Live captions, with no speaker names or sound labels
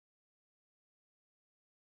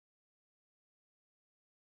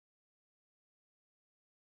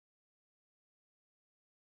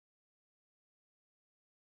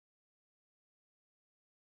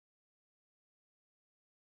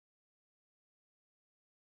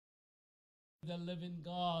the living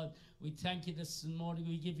God. We thank you this morning.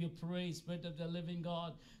 We give you praise, Spirit of the living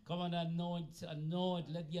God. Come on, anoint.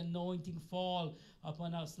 Let the anointing fall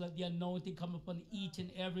upon us. Let the anointing come upon each and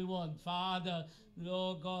every one. Father,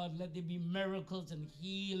 Lord God, let there be miracles and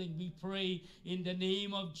healing. We pray in the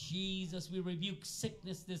name of Jesus. We rebuke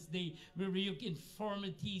sickness this day. We rebuke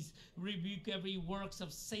infirmities. Rebuke every works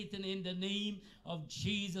of Satan in the name of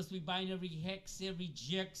Jesus. We bind every hex, every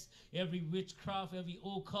jex, every witchcraft, every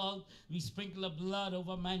occult. We sprinkle the blood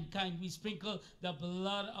over mankind. We sprinkle the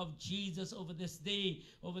blood of Jesus over this day,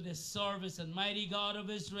 over this service. And mighty God of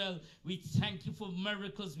Israel, we thank you for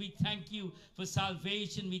miracles. We thank you for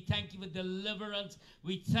salvation. We thank you for deliverance.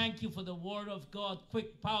 We thank you for the word of God,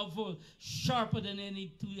 quick, powerful, sharper than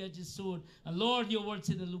any two-edged sword. And Lord, your word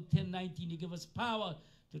said in Luke 10:19, you give us power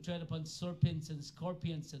to tread upon serpents and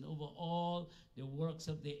scorpions and over all the works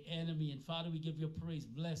of the enemy. And Father, we give you praise.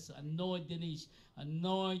 Bless, anoint Dinesh,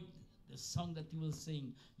 anoint the song that you will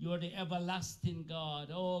sing. You are the everlasting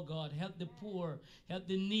God. Oh God, help the poor, help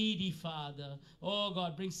the needy, Father. Oh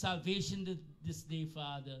God, bring salvation this day,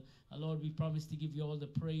 Father. And Lord, we promise to give you all the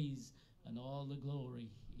praise and all the glory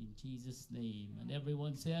in Jesus' name. And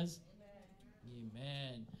everyone says, Amen.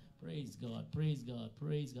 Amen. Praise God, praise God,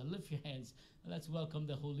 praise God. Lift your hands and let's welcome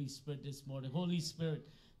the Holy Spirit this morning. Holy Spirit,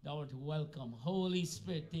 thou art welcome. Holy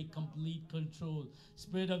Spirit, take complete control.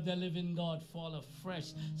 Spirit of the living God, fall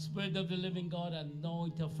afresh. Spirit of the living God,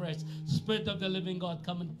 anoint afresh. Spirit of the living God,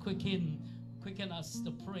 come and quicken us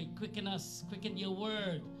to pray. Quicken us, quicken your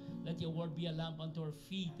word. Let your word be a lamp unto our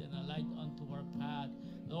feet and a light unto our path.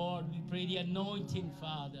 Lord, we pray the anointing,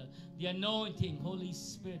 Father. The anointing, Holy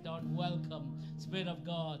Spirit, thou art welcome. Spirit of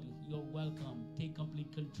God, you're welcome. Take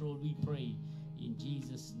complete control, we pray. In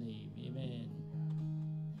Jesus' name, amen.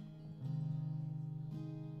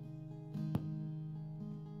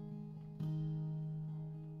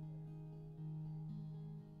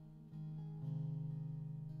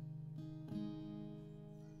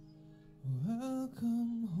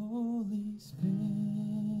 Welcome, Holy Spirit.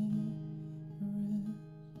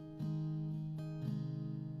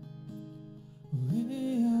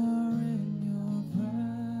 We are in your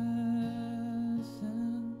presence.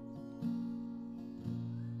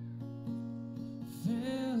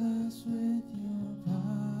 Fill us with your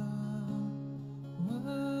power.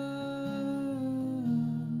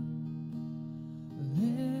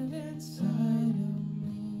 Live inside of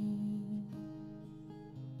me.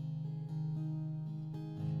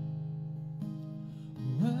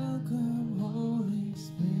 Welcome, Holy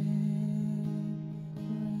Spirit.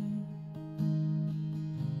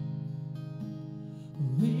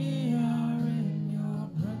 We are in your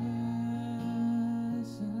presence.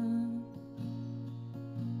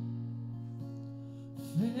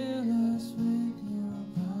 Fill us with your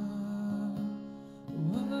power.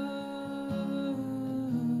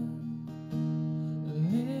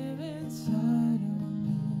 Live inside of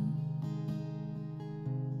me.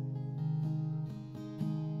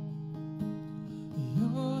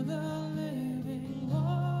 You're the living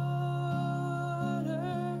water,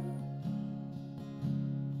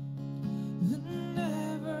 the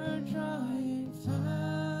never drying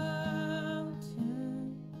fountain,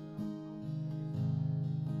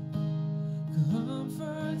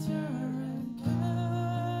 comforter and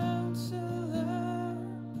counselor,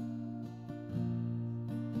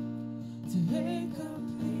 take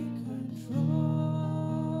complete control.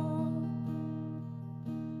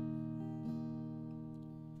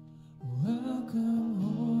 Welcome,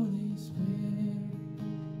 Holy Spirit.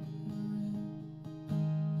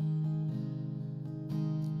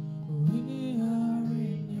 We are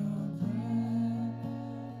in your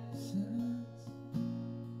presence.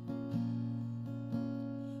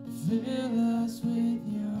 Fill us with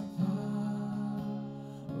your power.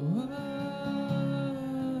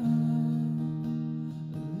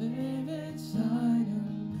 Live inside of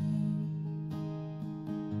me.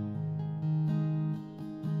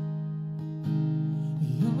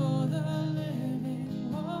 You're the living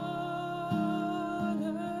water,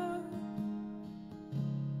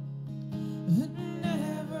 the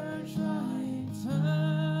never drying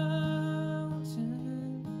fountain,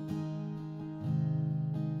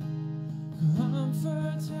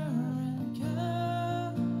 comforter and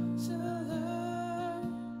counselor,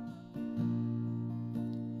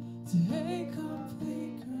 take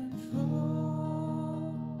complete control.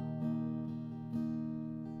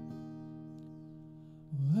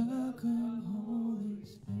 Welcome, Holy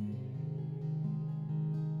Spirit.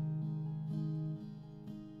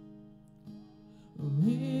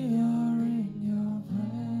 We are in your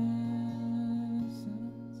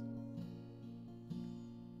presence.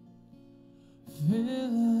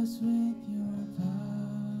 Fill us with your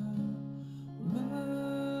power.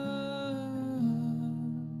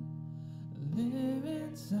 Live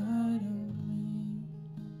inside of me.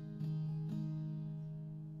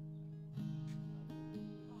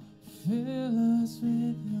 Fill us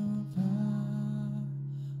with your power.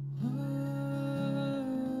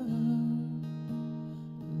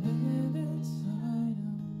 Live inside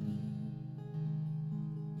of me.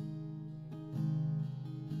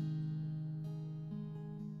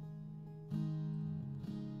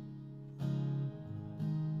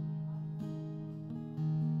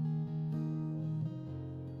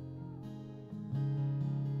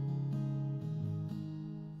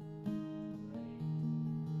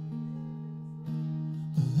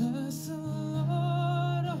 Bless the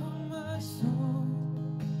Lord, oh my soul,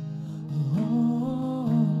 oh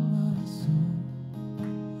my soul.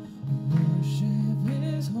 Worship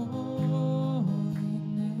His holy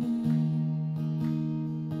name.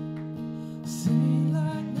 Sing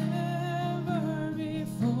like never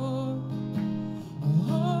before,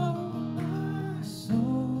 oh my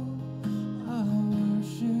soul. I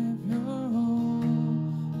worship Your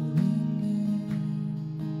holy name.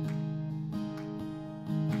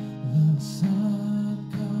 The sun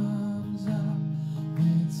comes up,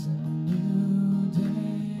 it's a new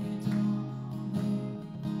day dawning.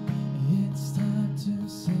 It's time to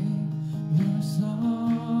sing Your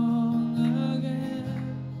song again.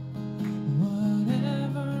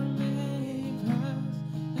 Whatever may pass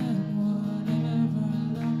and whatever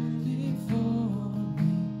lies before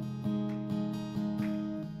me,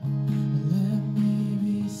 let me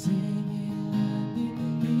be singing when the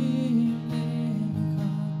evening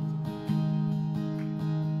comes.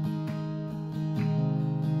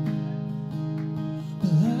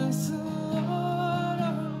 Bless the Lord,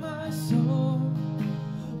 oh my soul,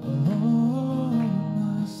 oh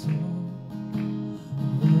my soul.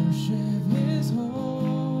 Worship His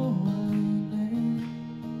holy name.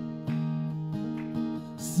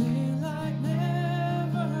 Sing like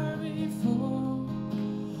never before,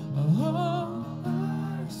 oh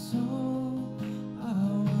my soul. I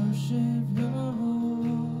worship Your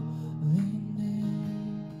holy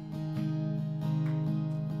name.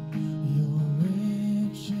 You're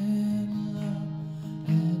rich in love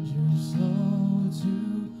and You're slow to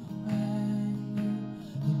anger.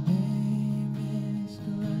 Your name is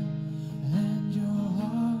great and Your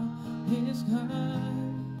heart is kind.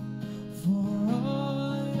 For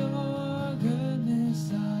all Your goodness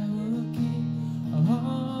I will keep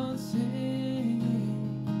on singing.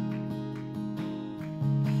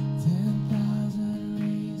 10,000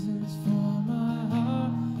 reasons for my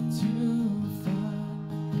heart to find.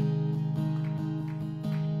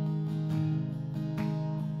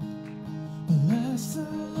 Bless the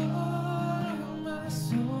Lord, oh my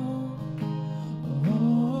soul,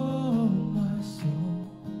 oh my soul.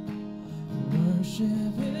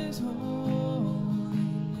 Worship His holy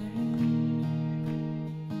name.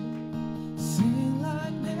 Sing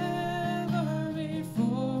like never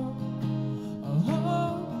before,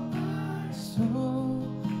 oh my soul.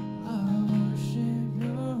 I worship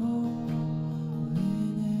Your holy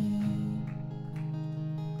name.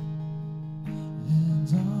 And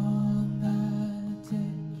on that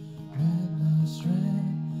day when my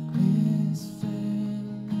strength is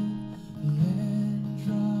failing, the end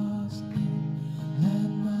draws near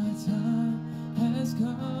and my time has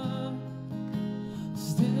come,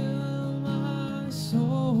 still my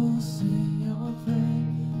soul will sing Your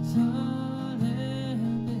praise unending.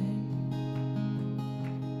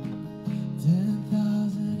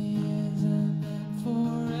 10,000 years and then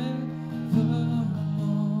forevermore.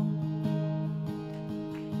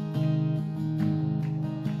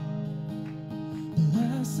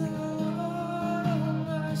 Bless the Lord, oh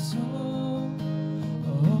my soul,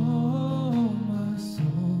 oh my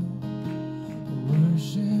soul.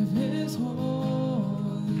 Worship His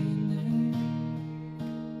holy name.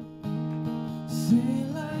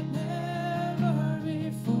 Sing like never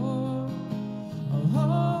before,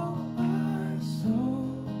 oh my soul.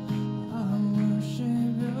 I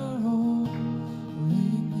worship Your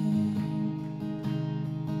holy name.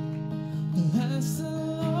 Bless the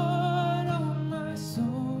Lord, oh my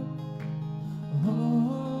soul,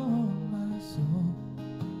 oh my soul.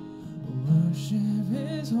 Worship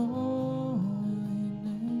His holy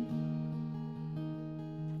name.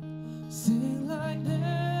 Sing like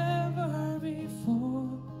never before,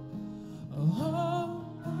 oh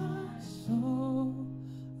my soul.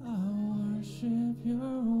 I worship Your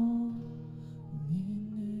holy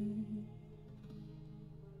name.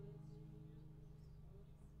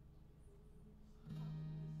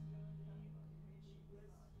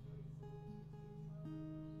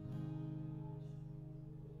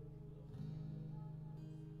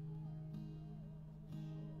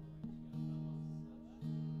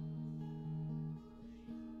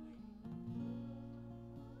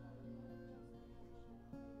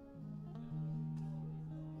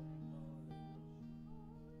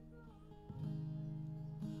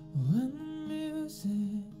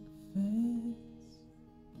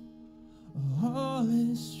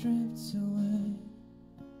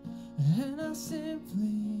 I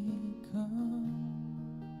simply come,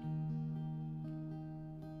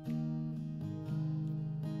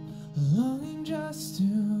 longing just to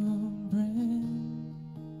bring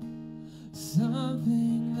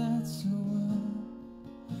something that's a word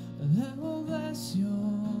that will bless your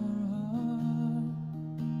heart.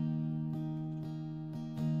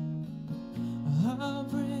 I'll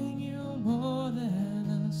bring you more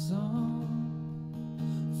than a song,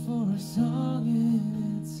 for a song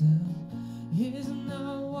in itself is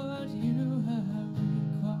not what you have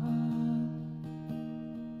required.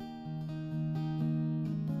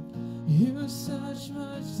 You search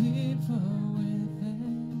much deeper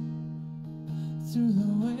within, through the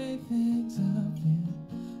way things appear.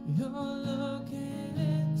 You're looking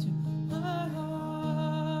into my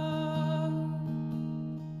heart.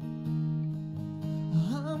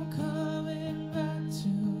 I'm coming back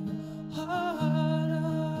to the heart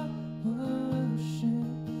of worship,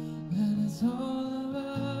 and it's all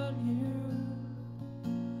about you.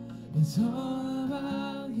 It's all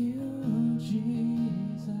about you,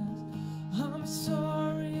 Jesus. I'm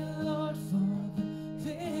sorry, Lord, for the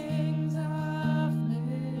things I've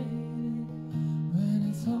made. When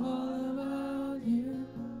it's all about you,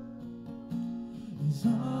 it's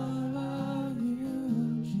all about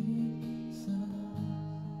you, Jesus.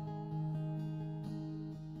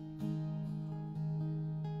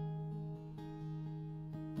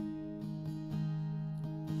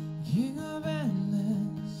 King of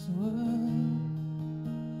endless world,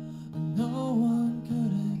 no one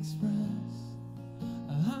could express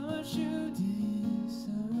how much you deserve.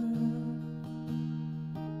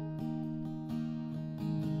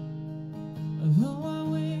 Though I'm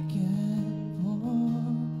weak and poor,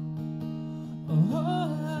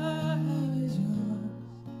 all I have is yours,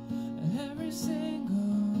 every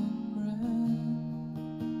single breath.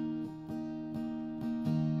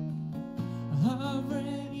 I'll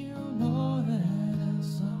bring you more than a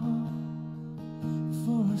song,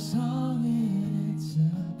 for a song in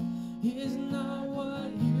itself is not what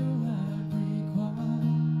you have required.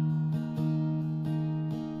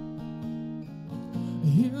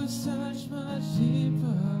 You search much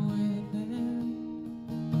deeper within,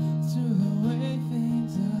 through the way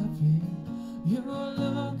things appear. You're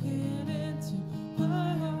looking into my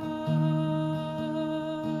heart.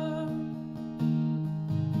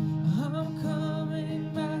 I'm coming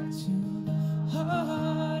back to the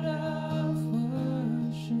heart of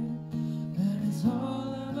worship, and it's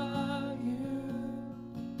all about you.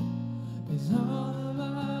 It's all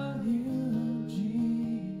about you,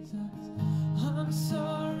 Jesus. I'm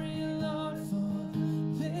sorry, Lord, for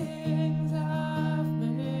the things I've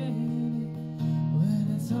made. When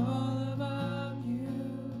it's all about you,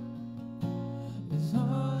 it's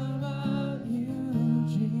all about you,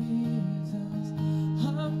 Jesus.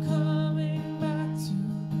 I'm coming back to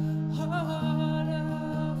the heart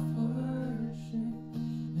of worship,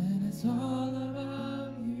 and it's all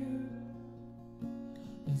about you.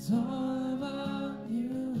 It's all about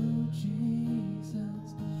you, Jesus.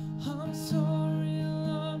 I'm sorry,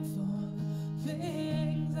 Lord, for the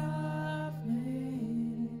things I've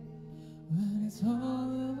made. When it's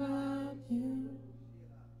all about you,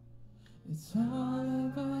 it's all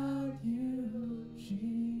about you, Jesus.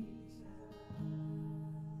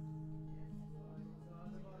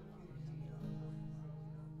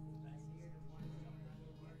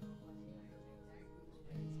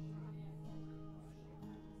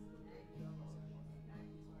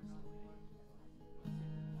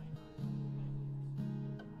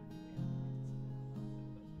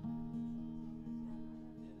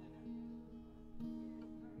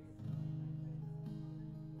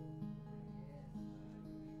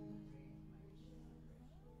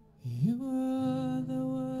 You were the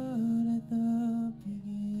Word at the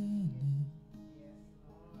beginning,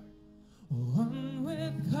 one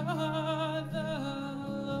with God the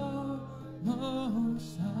Lord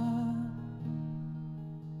Most High.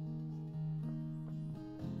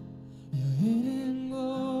 Your hidden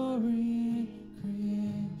glory in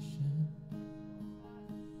creation,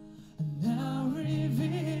 and now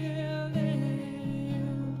revealed in you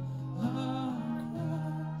are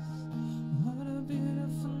Christ. What a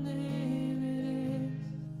beautiful name it is.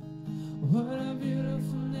 What a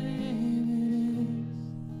beautiful name it is.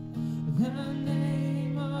 The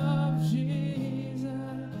name of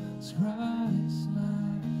Jesus Christ,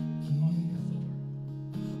 my King.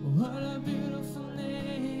 What a beautiful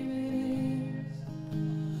name it is.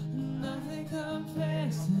 Nothing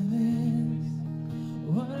compares to this.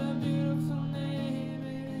 What a beautiful name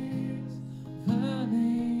it is. The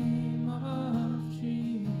name of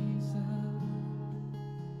Jesus.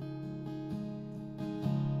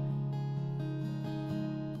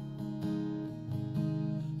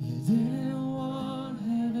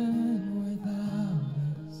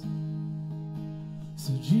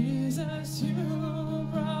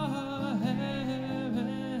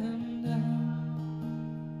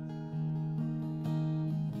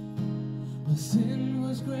 My sin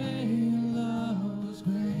was great, your love was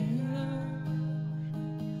greater.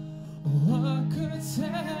 What could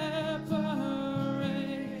separate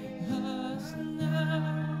us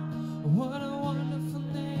now? What a wonderful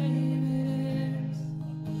name it is.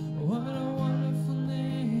 What a wonderful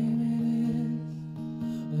name it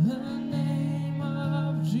is. The name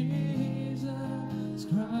of Jesus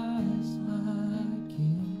Christ, my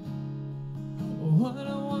King. What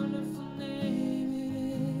a wonderful name it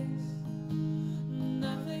is.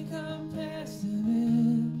 Nothing compares to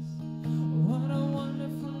this. What a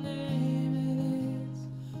wonderful name it is.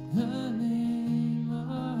 The name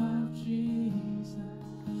of Jesus.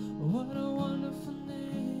 What a wonderful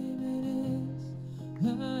name it is.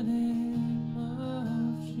 The name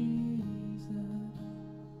of Jesus.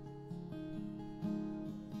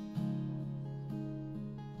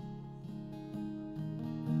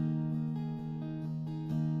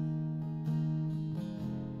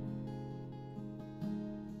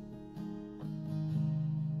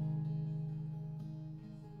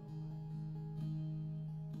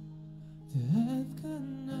 Death could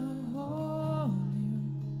not hold you.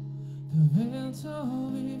 The veil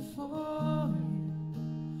tore before you.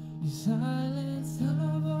 You silenced the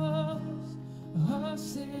voice of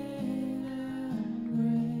sin and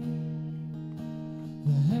grave.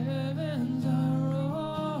 The heavens are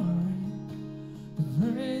roaring the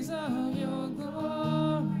praise of your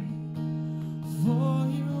glory. For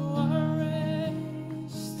you are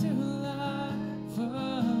raised to life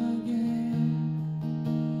again.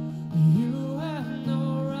 You have no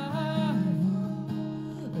rival,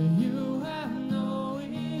 you have no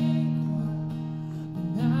equal,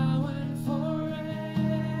 now and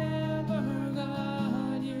forever,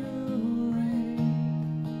 God, you reign.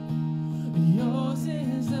 Yours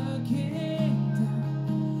is the kingdom,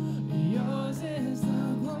 yours is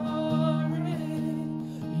the glory,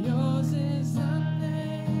 yours is the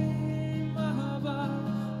name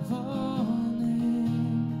above all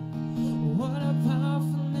names. What a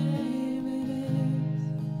powerful name it is.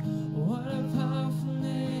 What a powerful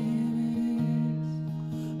name it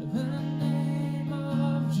is. The name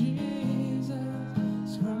of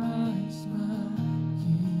Jesus Christ, my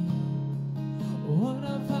King. What a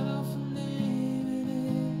powerful name it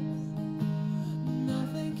is.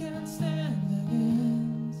 Nothing can stand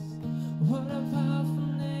against. What a powerful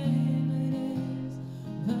name it is.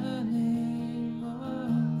 The name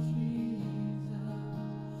of Jesus.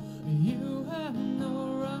 You have no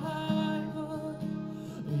rival,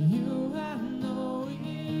 you have no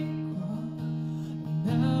equal,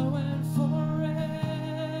 now and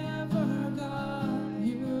forever, God,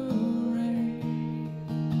 you reign.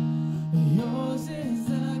 Yours is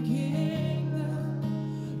the kingdom,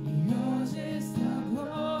 yours is the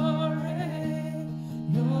glory,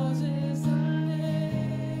 yours is the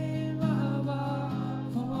name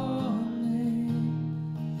above all names.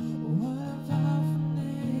 What a powerful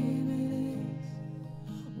name it is.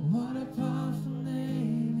 What a powerful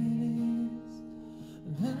name it is.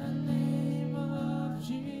 The name of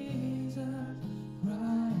Jesus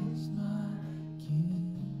Christ, my King.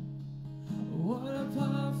 What a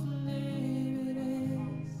powerful name it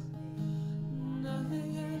is. Nothing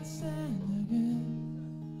can stand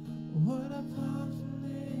against. What a powerful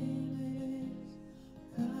name it is.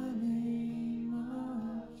 The name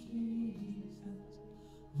of Jesus.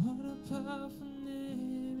 What a powerful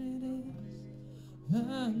name it is. The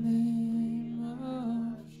name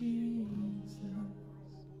of Jesus.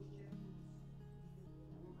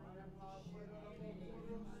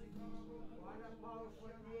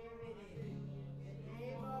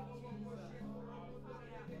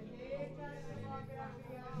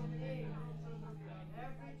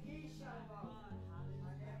 Every knee shall bow,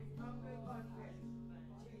 and every tongue will confess Jesus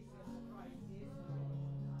Christ is Lord.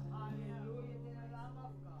 Hallelujah to the Lamb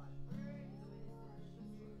of God.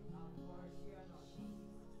 Have mercy on us.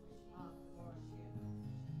 Have mercy on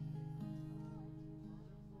us.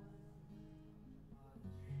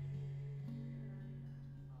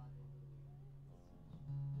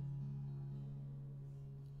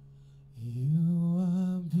 You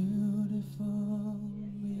are beautiful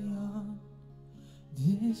beyond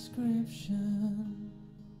description,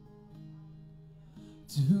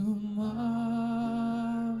 too marvelous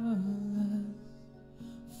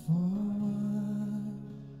for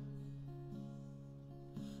words,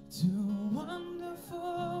 too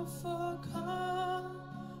wonderful for comprehension,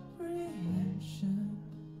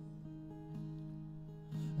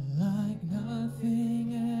 like nothing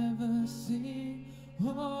ever seen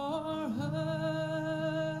or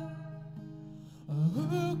heard.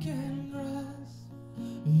 Who can grasp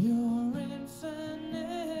your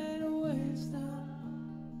infinite wisdom?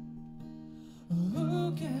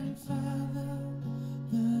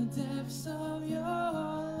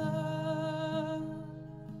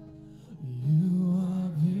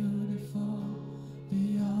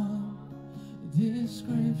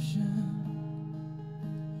 description.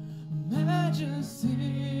 Majesty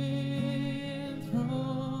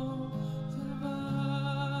enthroned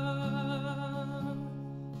above.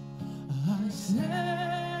 I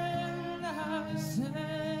stand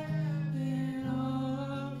in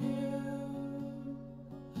awe of you.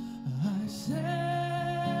 I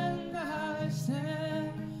stand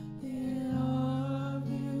in awe of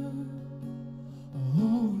you.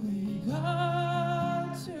 Holy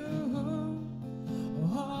God, to whom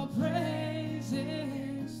all praise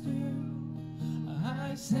is due.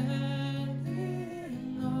 I stand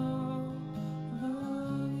in awe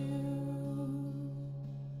of you.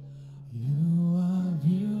 You are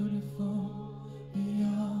beautiful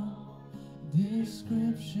beyond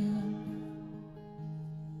description,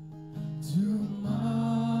 too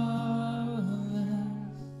marvelous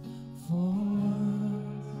for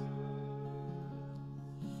words,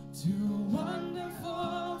 too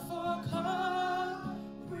wonderful for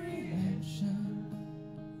comprehension,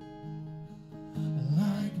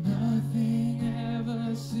 like nothing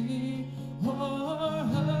ever seen or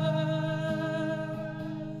heard.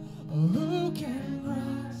 Who can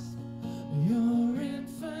grasp your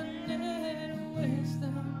infinite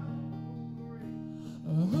wisdom?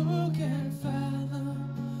 Who can fathom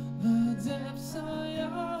the depths of your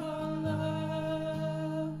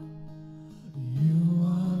love? You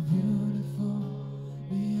are beautiful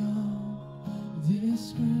beyond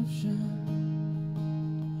description.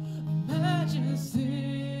 Majesty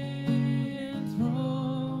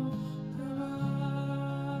enthroned above.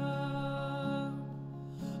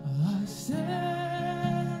 I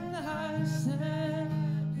stand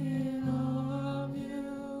in awe of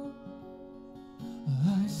you.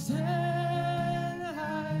 I stand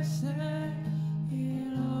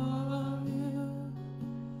in awe of you.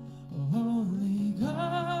 Holy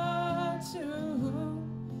God, to whom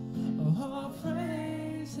all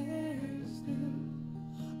praise is due.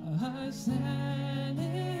 I stand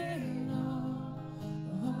in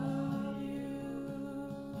awe of you.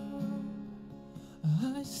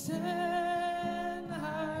 I stand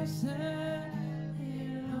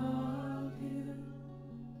in awe of you.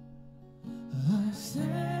 I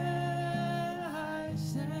stand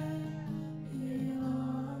in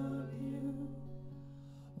awe of you.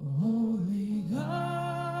 Holy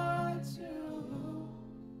God, to whom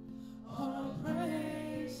all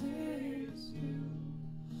praise is due.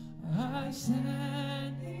 I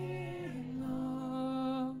stand in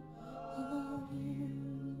awe of you.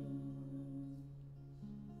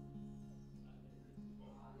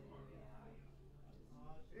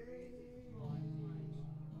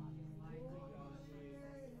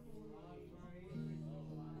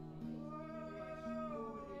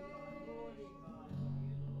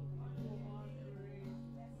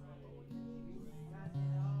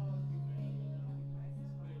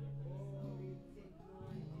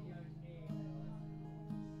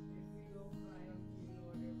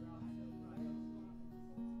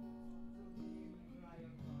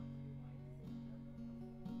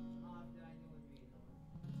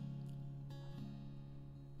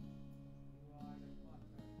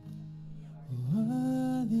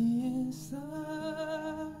 Worthy is the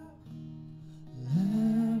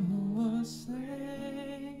Lamb who was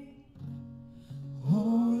slain.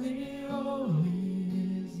 Holy,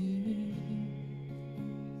 holy is He.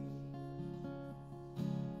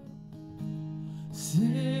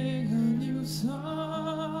 Sing a new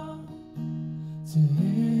song to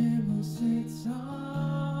Him who sits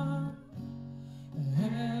on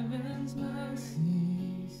heaven's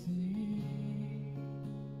mercy seat.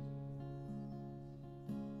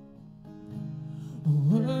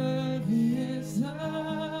 Worthy is the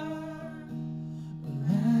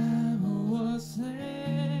Lamb who was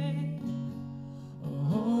slain.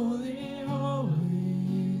 Holy,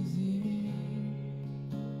 holy is He.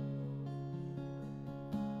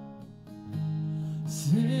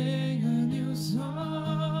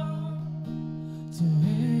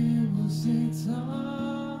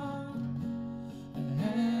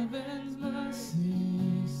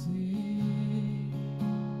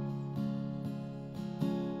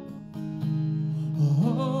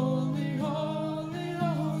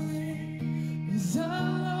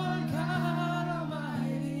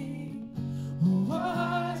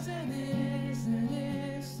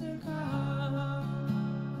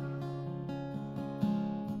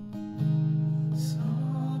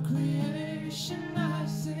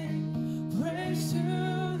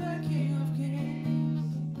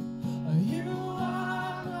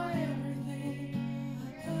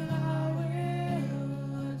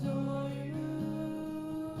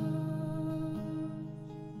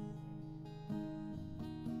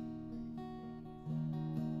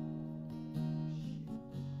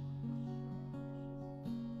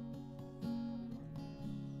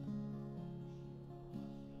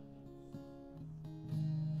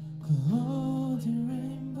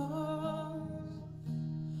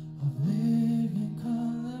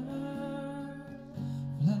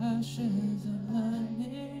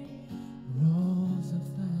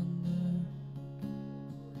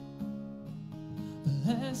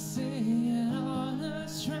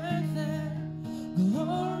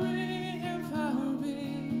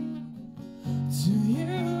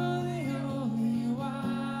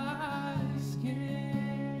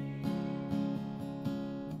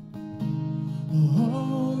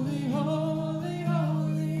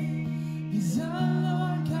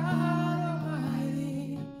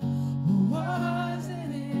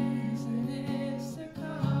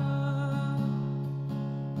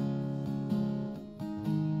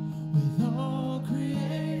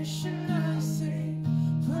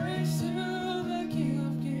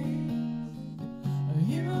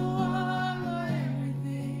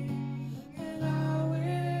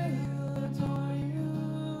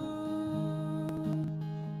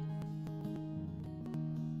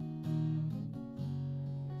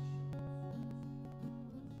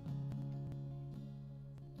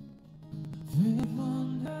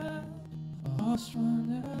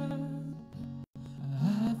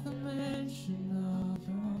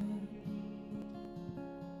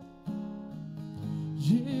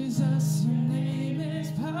 Jesus, your name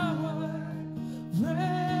is power, breath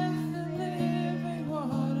and living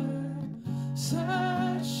water,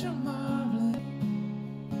 such a marvelous.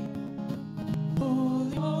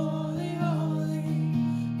 Holy, holy,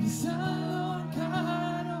 holy is the Lord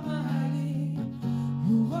God Almighty,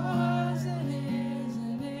 who was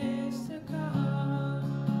and is to come.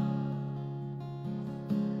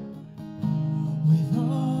 With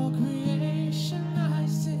all creation I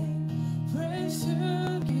sing praise to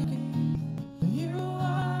the King. You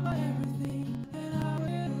are my everything, and I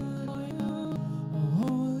will adore you. Oh,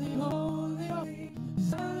 holy, holy, holy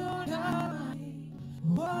is the Lord God Almighty,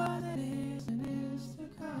 who was and is to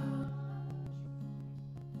come.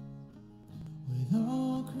 With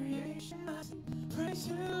all creation I sing praise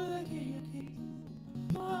to the King of Kings.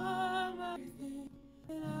 You are my everything,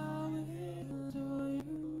 and I will adore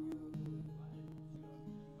you.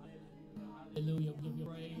 Hallelujah. We give you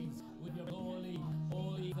praise. We give you holy,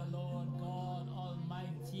 holy the Lord God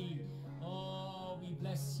Almighty. Oh, we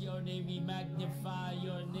bless your name. We magnify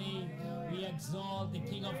your name. We exalt the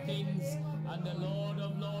King of Kings and the Lord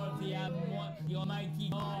of Lords, the Almighty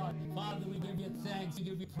God. Father, we give you thanks. We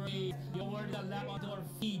give you praise. Your word is a lamp unto our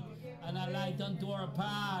feet and a light unto our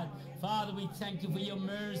path. Father, we thank you for your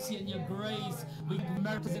mercy and your grace. We give you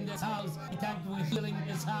mercy in this house. We thank you for healing in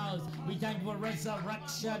this house. We thank you for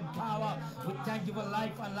resurrection power. We thank you for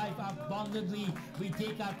life and life abundantly. We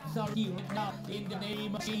take authority right now in the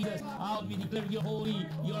name of Jesus. Out we declare you holy,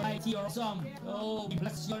 you're mighty, you're awesome. Oh, we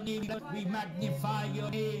bless your name. We magnify your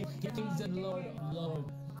name. Kings and Lord of Lords.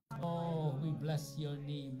 Oh, we bless your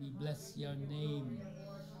name. We bless your name.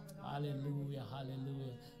 Hallelujah,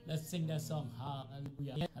 hallelujah. Let's sing that song,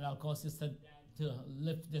 hallelujah. And I'll call Sister to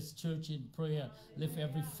lift this church in prayer, lift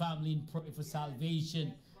every family in prayer for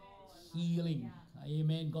salvation, healing.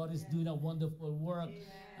 Amen. God is doing a wonderful work.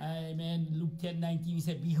 Amen. Luke 10:19, he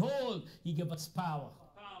said, behold, he gave us power.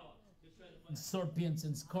 Serpents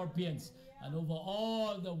and scorpions, and over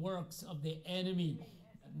all the works of the enemy.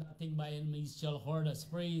 Nothing by enemies shall hurt us.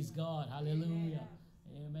 Praise God. Hallelujah.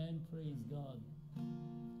 Amen. Praise God.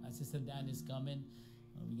 As Sister Dan is coming,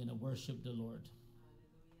 we're going to worship the Lord.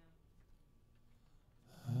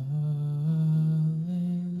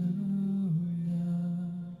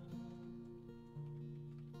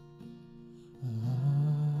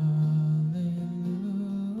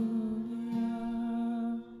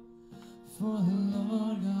 For the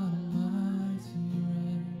Lord God Almighty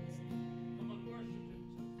reigns. Come on, worship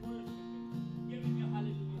Him. Worship Him. Give Him your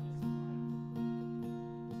hallelujah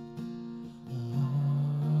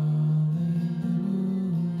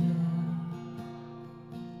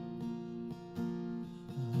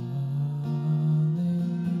this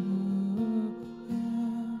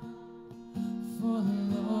For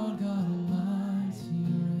the Lord God Almighty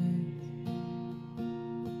reigns.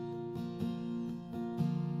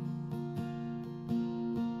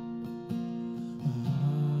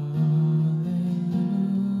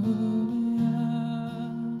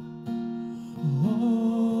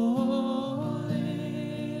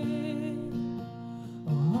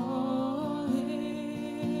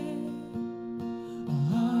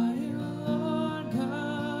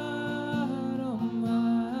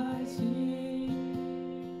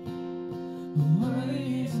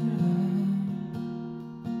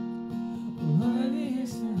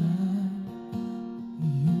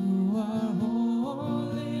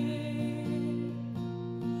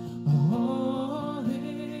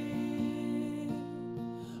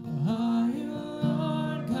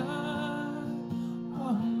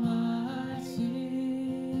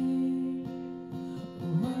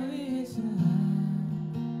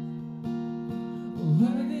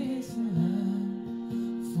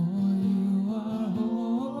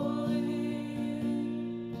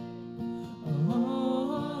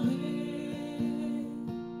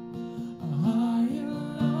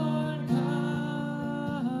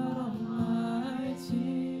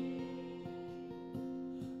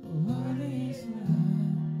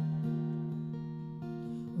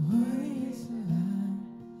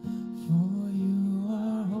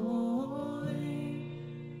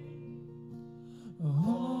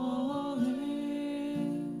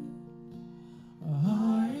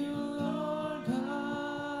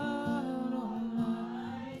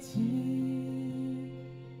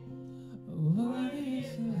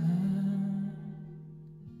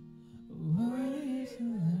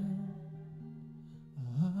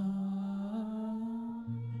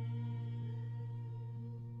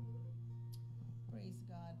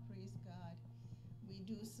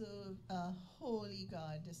 serve a holy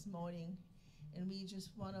God this morning, and we just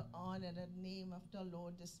want to honor the name of the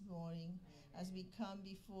Lord this morning as we come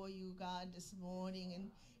before you, God, this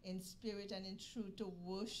morning in spirit and in truth to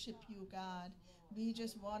worship you, God. We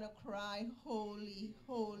just want to cry, holy,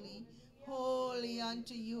 holy, holy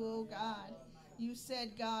unto you, O God. You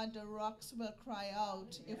said, God, the rocks will cry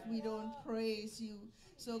out if we don't praise you.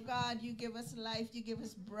 So, God, you give us life, you give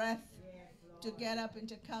us breath to get up and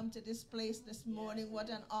to come to this place this morning. What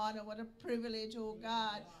an honor, what a privilege, oh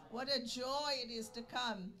God. What a joy it is to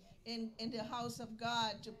come in the house of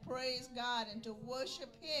God, to praise God and to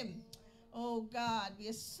worship him. Oh God, we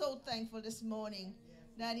are so thankful this morning,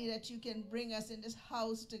 Daddy, that you can bring us in this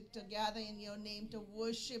house to gather in your name to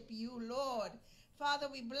worship you, Lord. Father,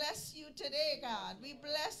 we bless you today, God. We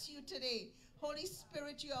bless you today. Holy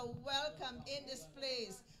Spirit, you are welcome in this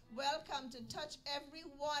place. Welcome to touch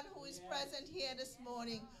everyone who is present here this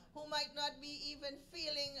morning, who might not be even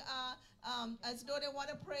feeling as though they want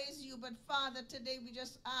to praise you. But Father, today we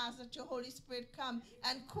just ask that your Holy Spirit come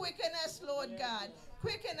and quicken us, Lord God.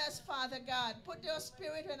 Quicken us, Father God. Put your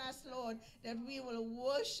spirit in us, Lord, that we will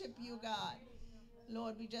worship you, God.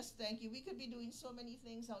 Lord, we just thank you. We could be doing so many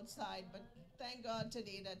things outside, but thank God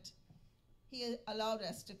today that he allowed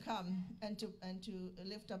us to come and to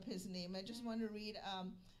lift up his name. I just want to read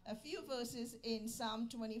a few verses in Psalm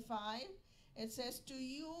 25. It says, to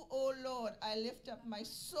you, O Lord, I lift up my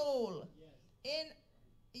soul. In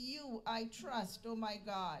you I trust, O my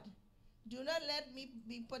God. Do not let me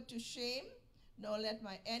be put to shame, nor let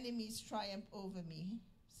my enemies triumph over me.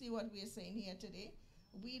 See what we are saying here today?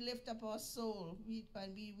 We lift up our soul,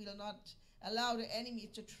 and we will not allow the enemy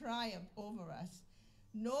to triumph over us.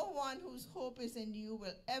 No one whose hope is in you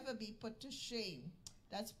will ever be put to shame.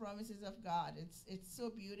 That's promises of God. It's so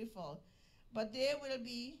beautiful. But they will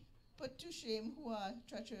be put to shame who are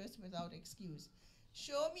treacherous without excuse.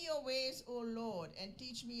 Show me your ways, O Lord, and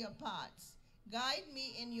teach me your paths. Guide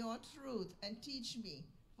me in your truth and teach me,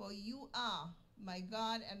 for you are my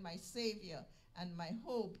God and my Savior, and my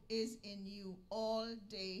hope is in you all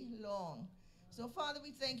day long. So, Father,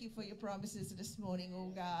 we thank you for your promises this morning, oh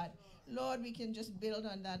God. Lord, we can just build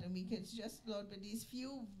on that, and we can just, Lord, with these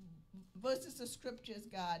few verses of scriptures,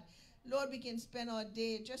 God, Lord, we can spend our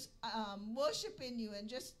day just worshiping you and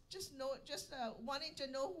just wanting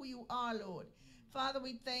to know who you are, Lord. Father,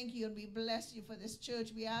 we thank you and we bless you for this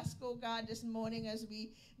church. We ask, oh God, this morning as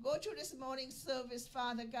we go through this morning service,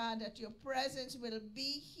 Father God, that your presence will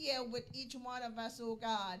be here with each one of us, oh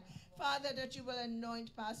God. Father, that you will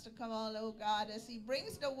anoint Pastor Komal, oh God, as he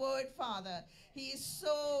brings the word, Father. He is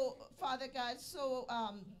so, Father God, so,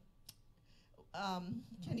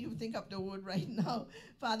 can you think of the word right now,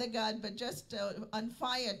 Father God, but just on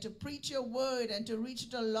fire to preach your word and to reach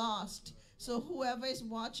the lost. So whoever is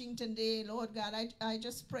watching today, Lord God, I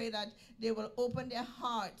just pray that they will open their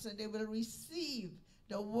hearts and they will receive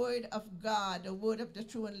the word of God, the word of the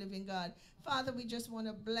true and living God. Father, we just want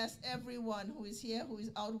to bless everyone who is here, who is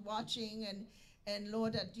out watching, and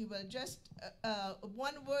Lord, that you will just,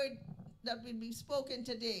 one word that will be spoken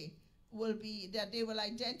today will be that they will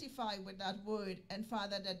identify with that word, and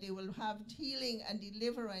Father, that they will have healing and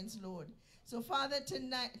deliverance, Lord. So Father,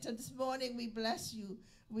 this morning we bless you.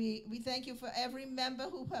 We thank you for every member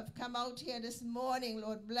who have come out here this morning,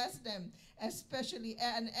 Lord. Bless them, especially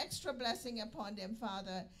an extra blessing upon them,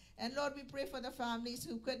 Father. And Lord, we pray for the families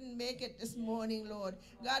who couldn't make it this morning, Lord.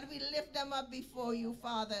 God, we lift them up before you,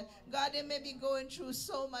 Father. God, they may be going through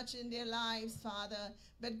so much in their lives, Father.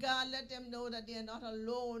 But God, let them know that they are not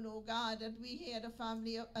alone, oh God, that we here, the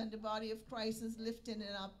family and the body of Christ, is lifting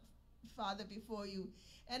it up, Father, before you.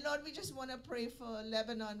 And Lord, we just want to pray for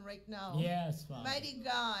Lebanon right now. Yes, Father. Mighty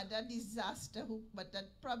God, that disaster, but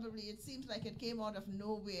that probably, it seems like it came out of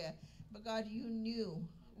nowhere. But God, you knew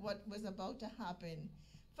what was about to happen.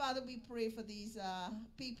 Father, we pray for these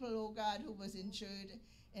people, oh God, who was injured.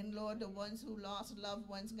 And Lord, the ones who lost loved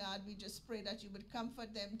ones, God, we just pray that you would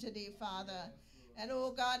comfort them today, Father. And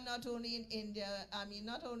oh God, not only in India,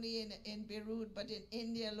 not only in Beirut, but in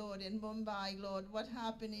India, Lord, in Mumbai, Lord, what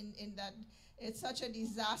happened in that, it's such a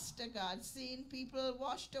disaster, God, seeing people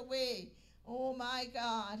washed away. Oh my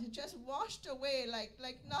God, just washed away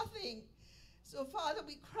like nothing. So Father,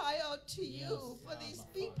 we cry out to you for these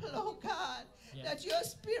people, oh God, that your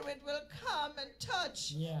spirit will come and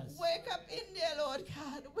touch. Wake up India, Lord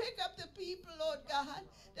God. Wake up the people, Lord God,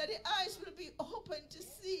 that the eyes will be open to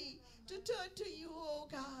see, to turn to you, oh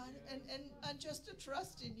God, and just to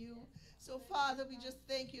trust in you. So Father, we just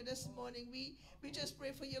thank you this morning. We just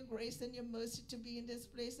pray for your grace and your mercy to be in this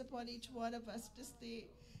place upon each one of us this day.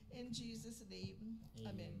 In Jesus' name,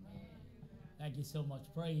 amen. Thank you so much.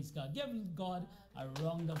 Praise God. Give God a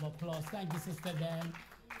round of applause. Thank you, Sister Dan.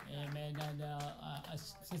 Amen. And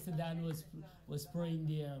Sister Dan was praying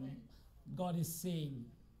God is saying,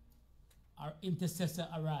 our intercessor,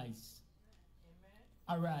 arise.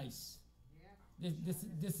 Arise.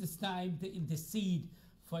 This is time to intercede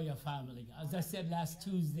for your family. As I said last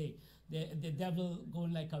Tuesday, the devil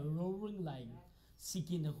going like a roaring lion,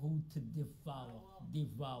 seeking who to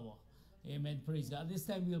devour. Amen. Praise God. This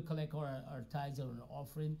time we'll collect our tithes or our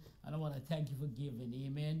offering. And I want to thank you for giving.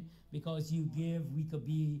 Amen. Because you give, we could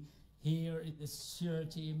be here in this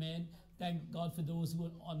church. Amen. Thank God for those who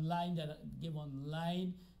are online, that give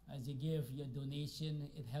online. As you give your donation,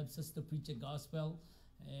 it helps us to preach the gospel.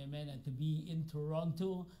 Amen. And to be in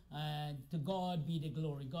Toronto. And to God be the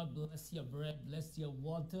glory. God bless your bread, bless your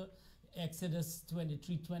water. Exodus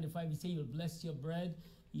 23:25, he said, he'll bless your bread,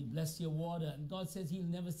 he'll bless your water. And God says he'll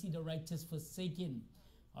never see the righteous forsaken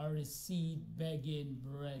or his seed begging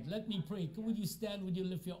bread. Let me pray. Would you stand? Would you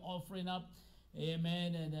lift your offering up?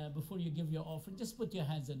 Amen. And before you give your offering, just put your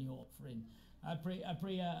hands on your offering. I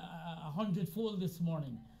pray a hundredfold this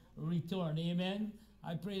morning. Return. Amen.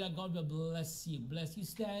 I pray that God will bless you. Bless you.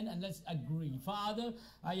 Stand and let's agree. Father,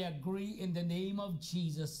 I agree in the name of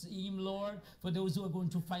Jesus. Lord, for those who are going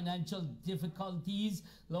through financial difficulties,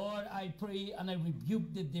 Lord, I pray and I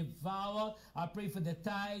rebuke the devourer. I pray for the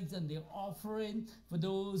tithes and the offering, for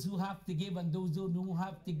those who have to give and those who don't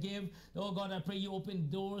have to give. Oh God, I pray you open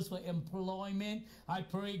doors for employment. I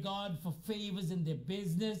pray, God, for favors in their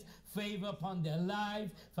business, favor upon their life.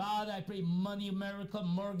 Father, I pray money, miracle,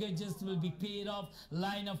 mortgages will be paid off.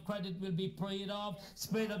 Line of credit will be paid off.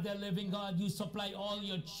 Spirit of the living God, you supply all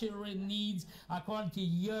your children needs according to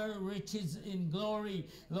your riches in glory.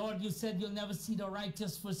 Lord, you said you'll never see the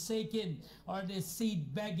righteous forsaken or the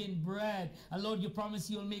seed begging bread. And Lord, you promise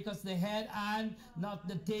you'll make us the head and not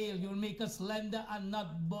the tail. You'll make us lender and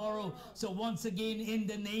not borrow. So once again, in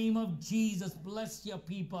the name of Jesus, bless your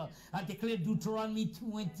people. I declare Deuteronomy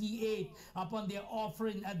 28 upon their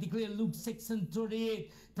offering. I declare Luke 6:38.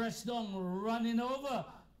 Pressed down, running over,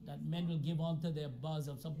 that men will give unto their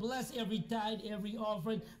bosom. So bless every tithe, every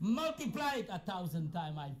offering. Multiply it 1,000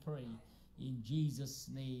 times, I pray. In Jesus'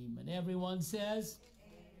 name. And everyone says,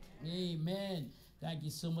 Amen. Thank you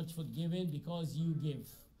so much for giving, because you give.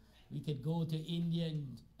 We could go to India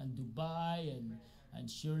and Dubai and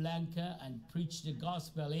Sri Lanka and preach the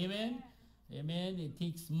gospel. Amen. Amen. It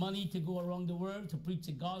takes money to go around the world to preach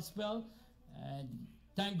the gospel. And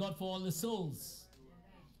thank God for all the souls.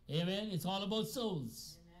 Amen. It's all about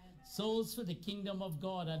souls. Souls for the kingdom of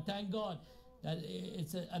God. And thank God that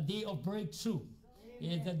it's a day of breakthrough.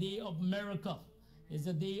 It's a day of miracle. It's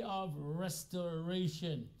a day of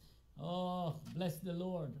restoration. Oh, bless the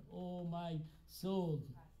Lord, oh my soul,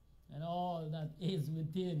 and all that is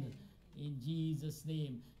within. In Jesus'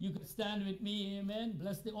 name. You can stand with me. Amen.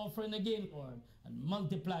 Bless the offering again, Lord, and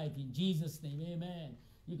multiply it in Jesus' name. Amen.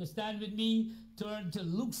 You can stand with me. Turn to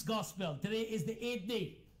Luke's gospel. Today is the 8th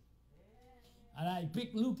day. And I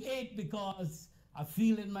picked Luke 8 because I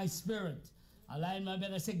feel in my spirit. I lie in my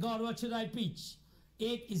bed. I say, God, what should I preach?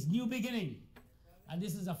 8 is new beginning. And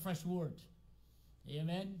this is a fresh word.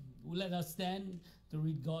 Amen. Let us stand to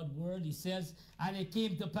read God's word. He says, and it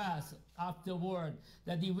came to pass afterward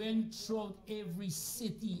that he went throughout every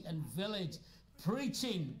city and village,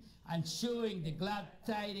 preaching and showing the glad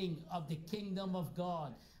tidings of the kingdom of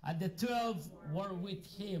God. And the 12 were with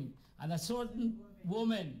him, and a certain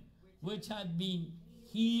woman which had been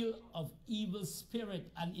healed of evil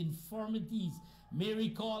spirit and infirmities, Mary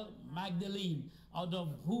called Magdalene, out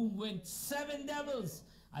of whom went 7 devils,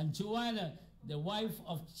 and Joanna, the wife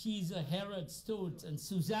of Caesar Herod's steward, and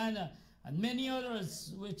Susanna, and many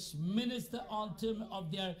others which minister unto him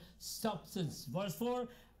of their substance. Verse 4,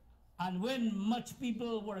 and when much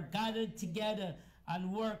people were gathered together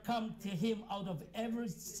and were come to him out of every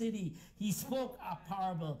city, he spoke a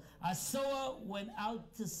parable. A sower went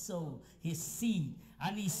out to sow his seed,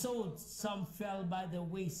 and he sowed. Some fell by the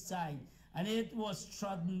wayside, and it was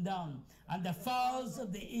trodden down, and the fowls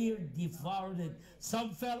of the air devoured it.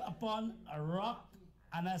 Some fell upon a rock,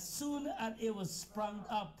 and as soon as it was sprung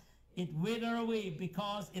up, it withered away,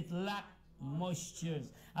 because it lacked moisture.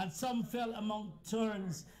 And some fell among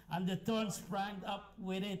thorns, and the thorns sprang up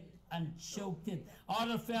with it and choked it.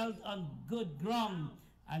 Others fell on good ground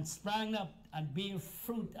and sprang up and bare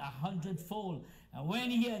fruit 100-fold. And when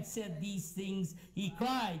he had said these things, he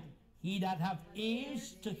cried, he that hath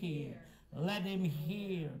ears to hear, let him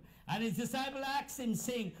hear. And his disciples asked him,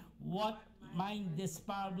 saying, what might this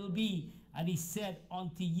parable be? And he said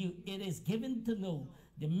unto you, it is given to know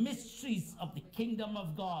the mysteries of the kingdom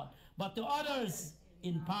of God, but to others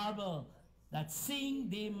in parable, that seeing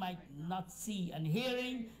they might not see, and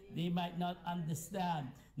hearing they might not understand.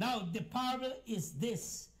 Now the parable is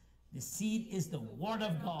this: the seed is the word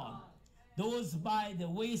of God. Those by the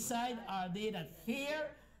wayside are they that hear,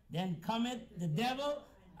 then cometh the devil,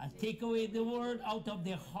 and take away the word out of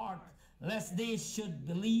their heart, lest they should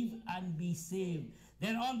believe and be saved.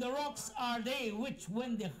 Then on the rocks are they which,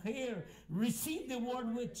 when they hear, receive the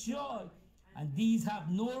word with joy, and these have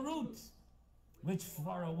no root, which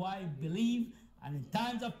for a while believe, and in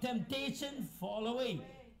times of temptation fall away.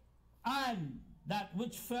 And that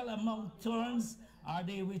which fell among thorns are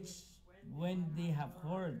they which, when they have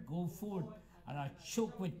heard, go forth, and are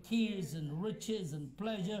choked with tears and riches and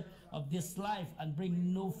pleasure of this life, and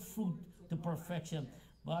bring no fruit to perfection.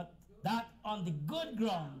 But that on the good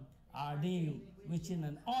ground are they which in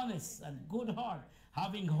an honest and good heart,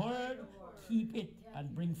 having heard, keep it,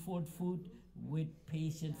 and bring forth fruit with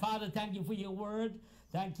patience. Father, thank you for your word.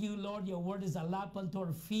 Thank you, Lord. Your word is a lamp unto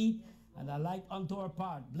our feet and a light unto our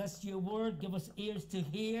path. Bless your word. Give us ears to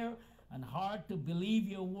hear and heart to believe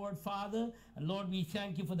your word, Father. And Lord, we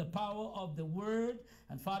thank you for the power of the word.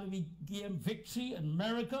 And Father, we give him victory and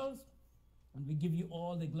miracles. And we give you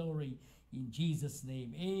all the glory in Jesus'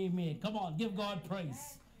 name. Amen. Come on, give God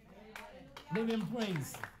praise. Give him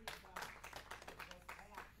praise.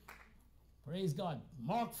 Praise God.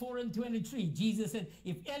 Mark 4:23. Jesus said,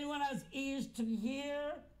 if anyone has ears to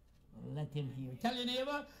hear, let him hear. Tell your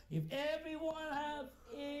neighbor, if everyone has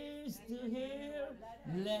ears to hear,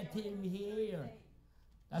 let him hear.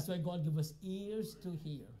 That's why God gives us ears to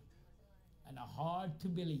hear and a heart to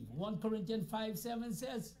believe. 1 Corinthians 5:7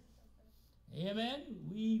 says, amen,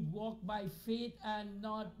 we walk by faith and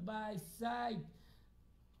not by sight.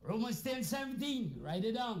 Romans 10:17, write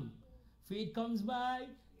it down. Faith comes by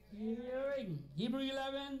hearing. Hebrew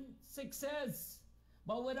 11:6 says,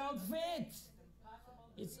 but without faith,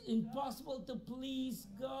 it's impossible to please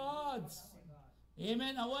God.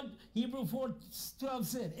 Amen. I want Hebrew 4:12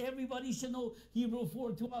 said. Everybody should know Hebrew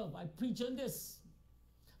 4:12. I preach on this.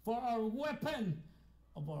 For our weapon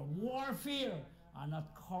of our warfare are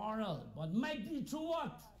not carnal, but mighty through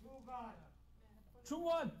what? Through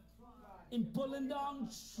what? In pulling down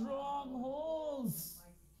strongholds.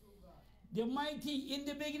 The mighty in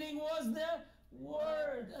the beginning was the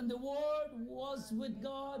Word, and the Word was with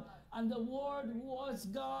God, and the Word was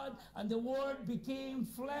God, and the Word became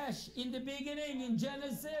flesh. In the beginning, in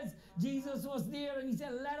Genesis, Jesus was there, and he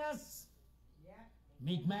said, let us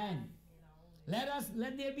make man. Let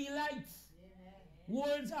there be light.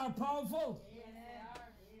 Words are powerful.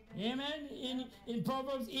 Amen. In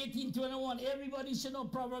Proverbs 18:21, everybody should know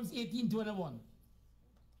Proverbs 18:21.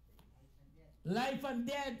 Life and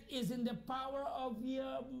death is in the power of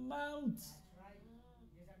your mouth.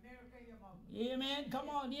 Amen. Come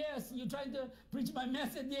on, yes. You're trying to preach my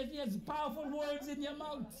message. There's powerful words in your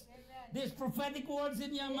mouth. There's prophetic words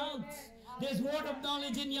in your mouth. There's word of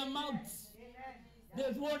knowledge in your mouth.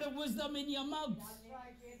 There's word of wisdom in your mouth.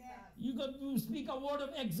 You got to speak a word of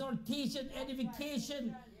exhortation,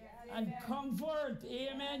 edification, and comfort.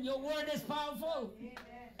 Amen. Your word is powerful.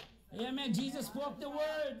 Amen. Jesus spoke the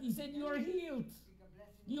word. He said, you are healed.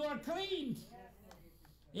 You are cleaned.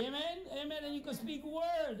 Amen. Amen. And you can speak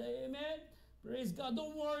word. Amen. Praise God.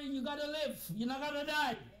 Don't worry. You got to live. You're not going to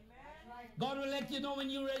die. God will let you know when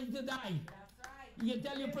you're ready to die. He'll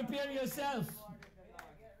tell you, prepare yourself.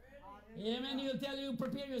 Amen. He'll tell you,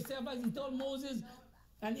 prepare yourself, as he told Moses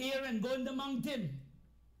and Aaron, go in the mountain.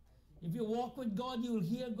 If you walk with God, you'll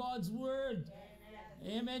hear God's word.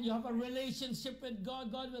 Amen. You have a relationship with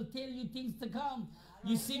God. God will tell you things to come.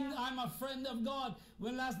 You sing, I'm a friend of God.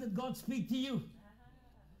 When last did God speak to you?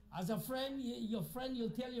 As a friend, your friend, you'll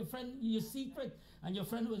tell your friend your secret, and your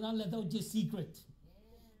friend will not let out your secret.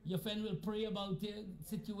 Your friend will pray about your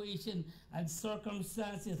situation and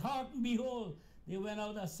circumstances. Heart and behold, they went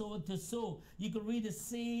out as sower to sow. You could read the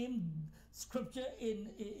same scripture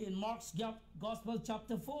in Mark's Gospel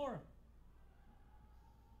chapter 4.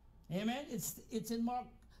 Amen. It's in Mark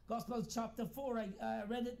Gospel chapter 4. I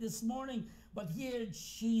read it this morning. But here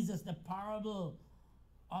Jesus, the parable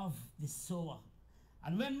of the sower.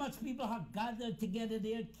 And when much people had gathered together,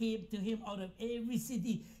 there came to him out of every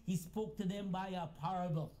city. He spoke to them by a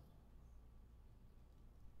parable.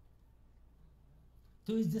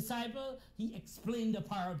 To his disciple, he explained the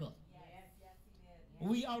parable.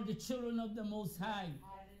 We are the children of the Most High.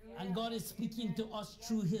 And God is speaking to us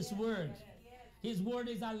through his word. His word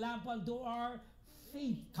is a lamp unto our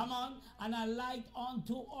feet. Come on. And a light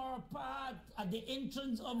unto our path. At the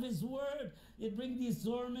entrance of his word, it brings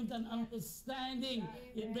discernment and understanding.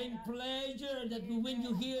 It brings pleasure that when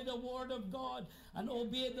you hear the word of God and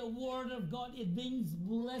obey the word of God, it brings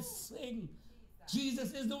blessing.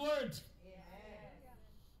 Jesus is the word.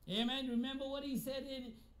 Amen. Remember what he said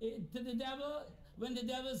to the devil? When the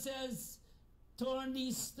devil says turn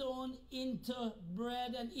these stone into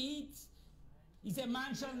bread and eat. He said,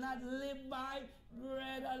 man shall not live by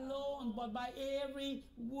bread alone, but by every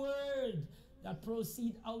word that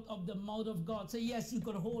proceed out of the mouth of God. So yes, you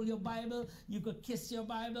could hold your Bible, you could kiss your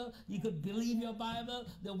Bible, you could believe your Bible.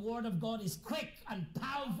 The word of God is quick and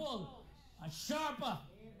powerful and sharper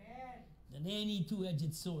than any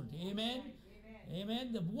two-edged sword. Amen?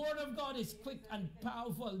 Amen. The word of God is quick and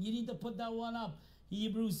powerful. You need to put that one up.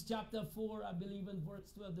 Hebrews chapter 4, I believe in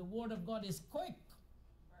verse 12. The word of God is quick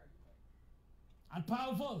and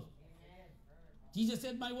powerful. Jesus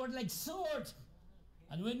said, my word like sword.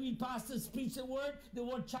 And when we pastors preach the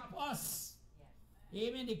word chop us.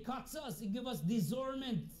 Amen. It cuts us. It gives us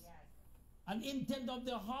discernment. An intent of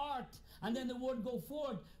the heart. And then the word go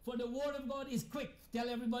forth. For the word of God is quick. Tell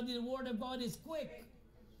everybody the word of God is quick.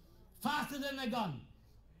 Faster than a gun.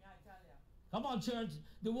 Come on, church.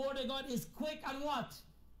 The word of God is quick and what?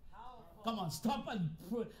 Powerful. Come on, stop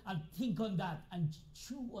and think on that and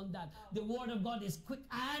chew on that. The word of God is quick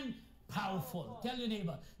and powerful. Tell your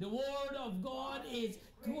neighbor, the word of God is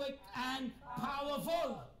quick and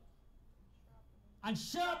powerful. And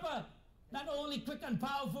sharper. Not only quick and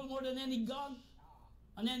powerful more than any gun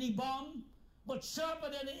and any bomb, but sharper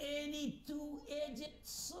than any two-edged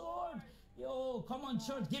sword. Yo, come on,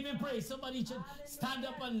 church, give him praise. Somebody should stand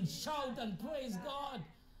up and shout and praise God.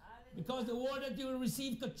 Because the word that you will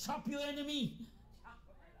receive could chop your enemy.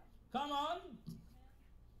 Come on.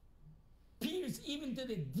 Pierce even to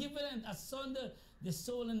the dividend, asunder the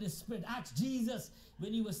soul and the spirit. Ask Jesus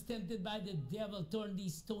when he was tempted by the devil, turn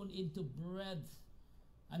these stones into bread.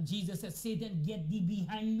 And Jesus said, Satan, get thee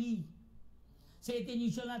behind me. Satan, you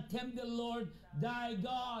shall not tempt the Lord thy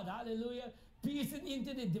God. Hallelujah. Piercing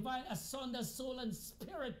into the divine, asunder soul and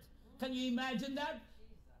spirit. Can you imagine that?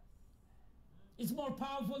 It's more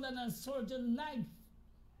powerful than a surgeon knife.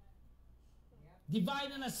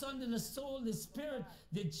 Dividing asunder the soul, the spirit,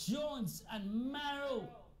 the joints and marrow.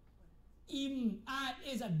 Even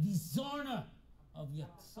it is a discerner of your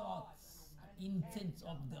thoughts, intents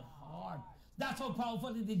of the heart. That's how powerful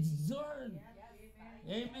it is. Discern.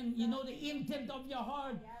 Amen. You know the intent of your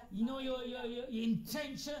heart. You know your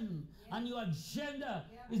intention and your agenda.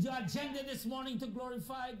 Is your agenda this morning to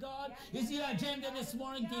glorify God? Is your agenda this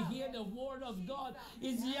morning to hear the word of God?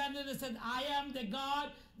 Is your agenda that said, I am the God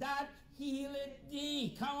that healeth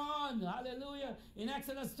thee? Come on. Hallelujah. In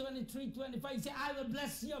Exodus 23:25, he said, I will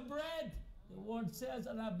bless your bread. The word says,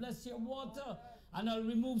 and I'll bless your water. And I'll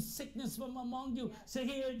remove sickness from among you. So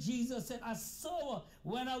here Jesus said, a sower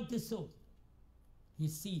went out to sow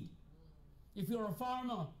his seed. If you're a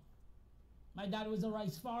farmer, my dad was a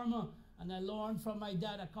rice farmer, and I learned from my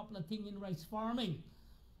dad a couple of things in rice farming.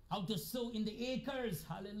 How to sow in the acres,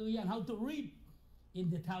 hallelujah, and how to reap in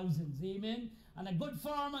the thousands, amen. And a good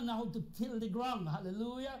farmer knows how to till the ground,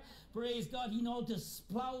 hallelujah. Praise God, he knows how to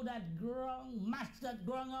plow that ground, mash that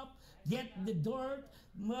ground up, get the dirt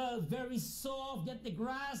very soft, get the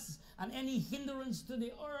grass and any hindrance to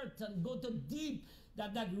the earth, and go to deep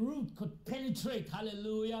that root could penetrate,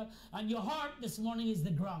 hallelujah. And your heart this morning is the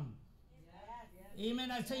ground. Amen.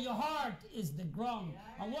 I say your heart is the ground.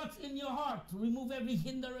 And what's in your heart? Remove every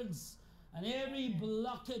hindrance and every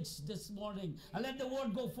blockage this morning. And let the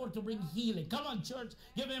word go forth to bring healing. Come on, church.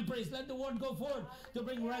 Give him praise. Let the word go forth to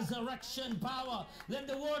bring resurrection power. Let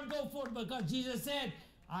the word go forth, because Jesus said,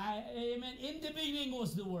 amen, in the beginning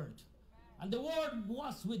was the word. And the word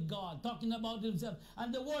was with God, talking about himself.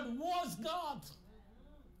 And the word was God.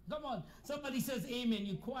 Come on. Somebody says amen.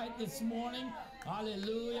 You quiet this morning.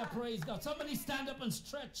 Hallelujah. Praise God. Somebody stand up and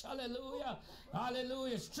stretch. Hallelujah.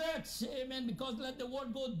 Hallelujah. Stretch. Amen. Because let the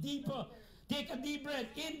word go deeper. Take a deep breath.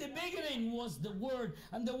 In the beginning was the word.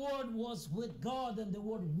 And the word was with God. And the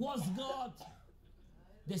word was God.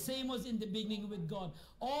 The same was in the beginning with God.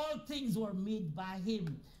 All things were made by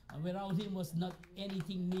him. And without him was not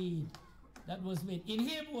anything made that was made. In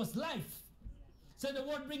him was life. So the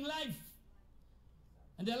word bring life.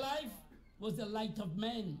 And the life was the light of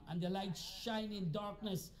men, and the light shine in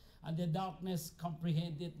darkness, and the darkness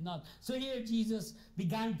comprehended not. So here Jesus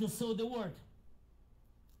began to sow the word.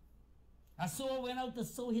 A sower went out to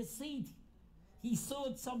sow his seed. He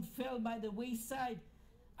sowed, some fell by the wayside,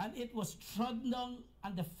 and it was trodden down,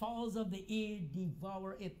 and the fowls of the air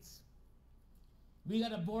devour it. We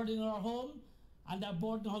got a bird in our home, and that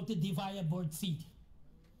bird knows how to devour a bird seed.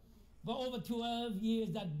 For over 12 years,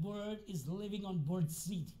 that bird is living on bird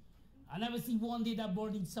seed. I never see one day that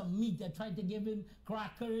bird eat some meat. I tried to give him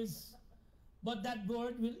crackers, but that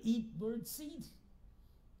bird will eat bird seed.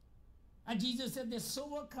 And Jesus said, the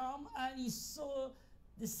sower come and he sowed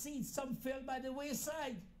the seed. Some fell by the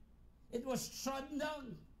wayside. It was trodden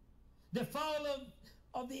down. The fowl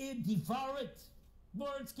of the air devour it.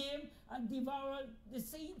 Birds came and devoured the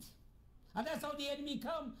seed. And that's how the enemy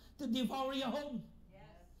come, to devour your home.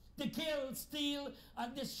 To kill, steal,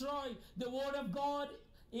 and destroy. The word of God,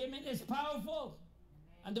 amen, is powerful.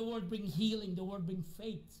 And the word bring healing. The word bring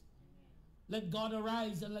faith. Let God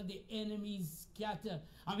arise and let the enemies scatter.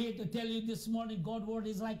 I'm here to tell you this morning, God's word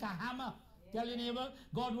is like a hammer. Tell your neighbor,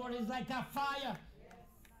 God's word is like a fire.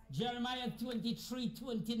 Jeremiah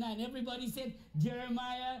 23:29. Everybody said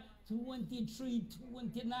Jeremiah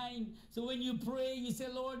 23:29. So when you pray, you say,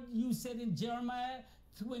 Lord, you said in Jeremiah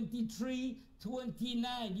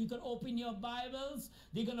 23:29. You can open your Bibles.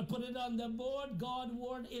 They're going to put it on the board. God's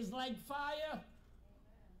word is like fire.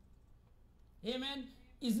 Amen.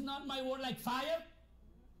 Is not my word like fire? Amen.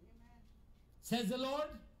 Says the Lord.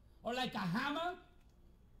 Or like a hammer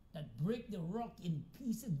that break the rock in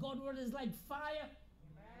pieces. God's word is like fire.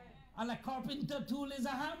 Amen. And a carpenter tool is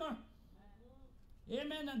a hammer.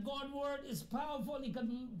 Amen. And God's word is powerful. It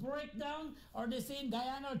can break down, or they say in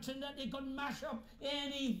Guyana or Trinity, it can mash up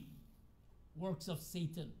any works of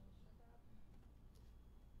Satan.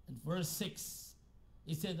 In verse 6,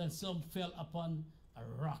 it said that some fell upon a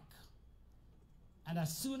rock. And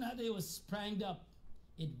as soon as they was sprang up,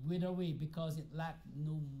 it withered away because it lacked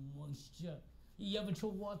no moisture. You ever throw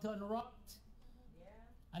water on a rock?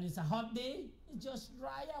 Yeah. And it's a hot day, it just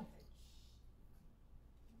dry up.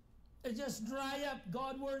 It just dry up.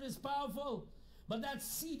 God's word is powerful. But that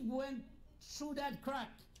seed went through that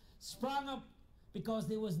crack, sprang up because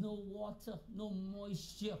there was no water, no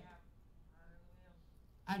moisture. Yeah.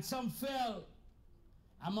 And some fell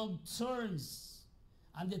among thorns.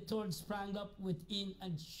 And the thorns sprang up within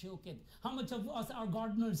and choked it. How much of us are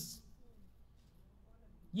gardeners?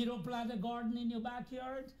 You don't plant a garden in your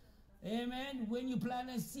backyard? Amen. When you plant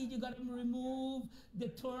a seed, you got to remove the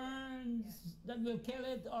thorns that will kill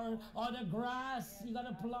it, or the grass. You got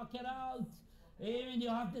to pluck it out. Amen. You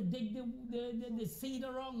have to dig the seed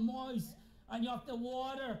around moist, and you have to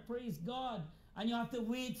water. Praise God. And you have to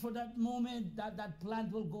wait for that moment that that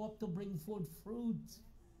plant will go up to bring forth fruit.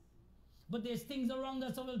 But there's things around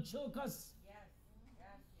us that will choke us. Yes.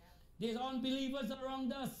 Yes. Yes. There's unbelievers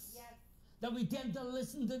around us. Yes. That we tend to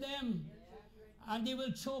listen to them. Yes. And they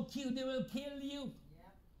will choke you. They will kill you. Yep.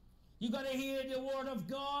 You got to hear the word of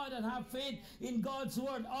God and have faith in God's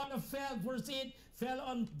word. Others fell, verse 8, fell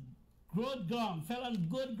on good ground,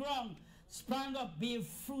 sprang up, gave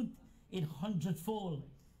fruit in hundredfold.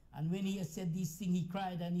 And when he had said these things, he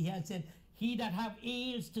cried, and he had said, he that have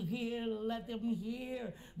ears to hear, let them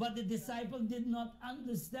hear. But the disciples did not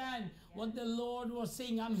understand what the Lord was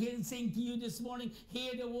saying. I'm here saying to you this morning,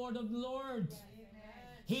 hear the word of the Lord. Yes.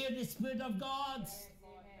 Hear the Spirit of God. Yes.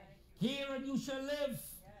 Hear and you shall live.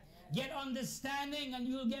 Yes. Get understanding and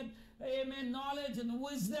you'll get, amen, knowledge and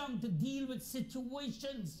wisdom to deal with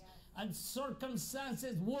situations and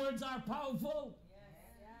circumstances. Words are powerful.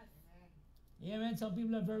 Yes. Amen. Some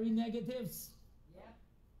people are very negatives.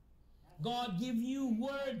 God give you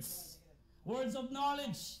words, words of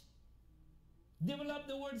knowledge. Develop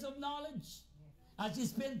the words of knowledge. As you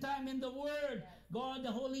spend time in the Word, God,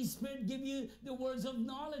 the Holy Spirit give you the words of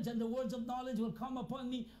knowledge, and the words of knowledge will come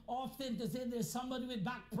upon me often to say there's somebody with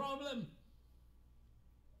back problem.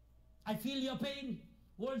 I feel your pain.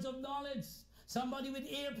 Words of knowledge. Somebody with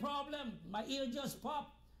ear problem. My ear just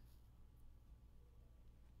popped.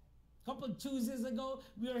 A couple of Tuesdays ago,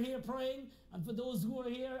 we were here praying, and for those who are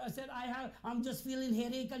here, I said, I'm just feeling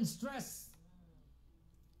headache and stress.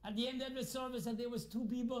 At the end of the service, and there was 2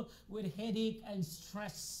 people with headache and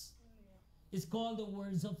stress. It's called the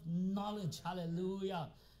words of knowledge. Hallelujah.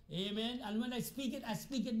 Amen. And when I speak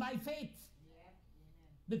it by faith.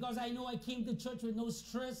 Because I know I came to church with no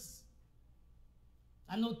stress,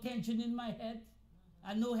 and no tension in my head,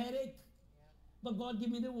 and no headache. But God gave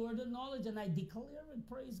me the word of knowledge, and I declare it,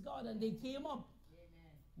 praise God, and they came up.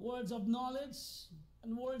 Amen. Words of knowledge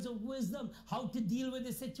and words of wisdom, how to deal with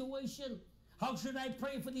the situation. How should I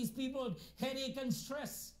pray for these people with headache and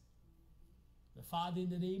stress? The Father, in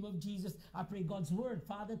the name of Jesus, I pray God's word.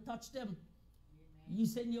 Father, touch them. Amen. You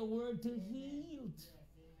send your word to heal. Yes,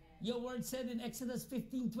 your word said in Exodus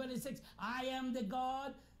 15:26, I am the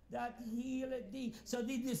God that healeth thee. So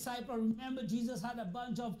the disciple, remember, Jesus had a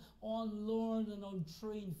bunch of unlearned and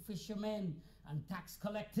untrained fishermen and tax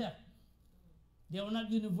collector. They were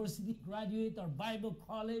not university graduate or Bible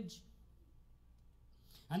college.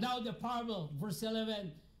 And now the parable, verse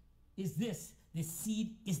 11, is this. The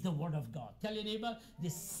seed is the word of God. Tell your neighbor, the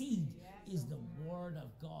seed is the word of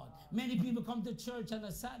God. Many people come to church on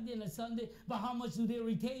a Saturday and a Sunday, but how much do they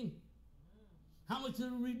retain? How much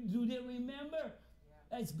do they remember?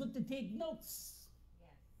 It's good to take notes.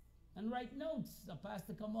 and write notes.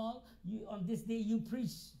 Pastor Kamal, on this day you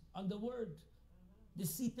preach on the word. The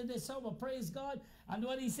seed to the sower, praise God. And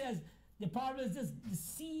what he says, the parable is this: the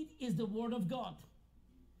seed is the word of God.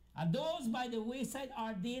 And those by the wayside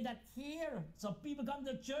are they that hear. Some people come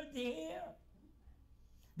to church, they hear.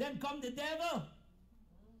 Then come the devil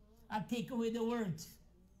and take away the word.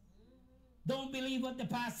 Don't believe what the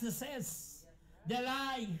pastor says. They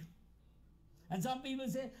lie. And some people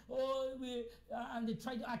say, oh, and they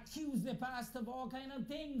try to accuse the pastor of all kind of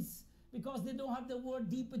things because they don't have the word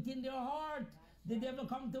deep within their heart. The devil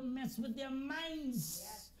come to mess with their minds.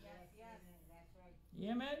 That's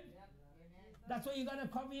right. Amen? That's why you got to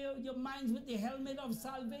cover your minds with the helmet of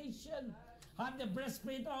salvation. Have the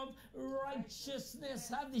breastplate of righteousness.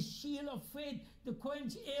 Have the shield of faith to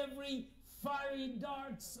quench every fiery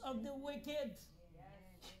darts of the wicked.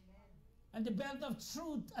 And the belt of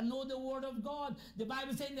truth, and know the word of God. The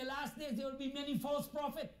Bible says in the last days there will be many false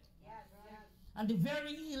prophets. And the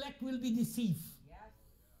very elect will be deceived.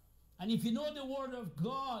 And if you know the word of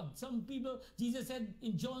God, some people, Jesus said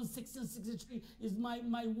in John 6:63, is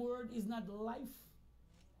my word is not life.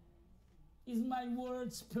 Is my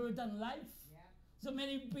word spirit and life? So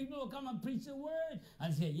many people will come and preach the word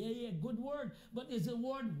and say, yeah, good word. But it's a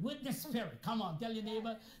word with the spirit. Come on, tell your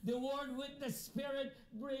neighbor, the word with the spirit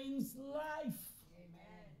brings life.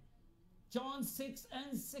 Amen. John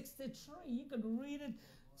 6:63. You can read it.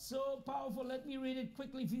 So powerful. Let me read it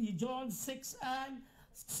quickly for you. John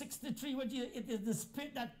 6:63. It is the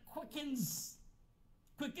spirit that quickens.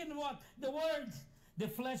 Quicken what? The word. The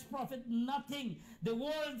flesh profit nothing. The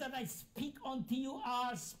words that I speak unto you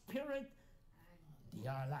are spirit. They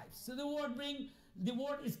are life. So the word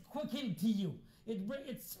is quickened to you.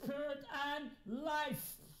 It's spirit and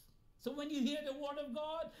life. So when you hear the word of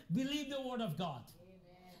God, believe the word of God.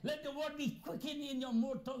 Amen. Let the word be quickened in your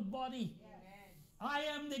mortal body. Amen. I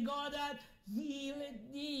am the God that healeth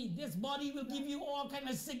thee. This body will give you all kind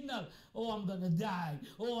of signal. Oh, I'm going to die.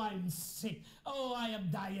 Oh, I'm sick. Oh, I am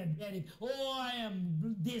diabetic. Oh, I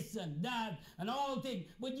am this and that and all things.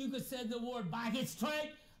 But you could say the word, by his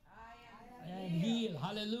strength, and heal.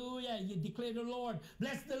 Hallelujah. You declare the Lord.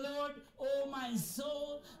 Bless the Lord, oh my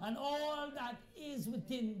soul, and all that is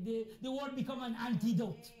within. The word become an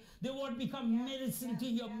antidote. The word become medicine to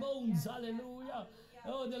your bones. Hallelujah.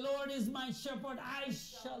 Oh, the Lord is my shepherd. I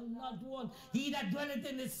shall not want. He that dwelleth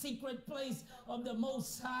in the secret place of the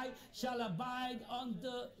Most High shall abide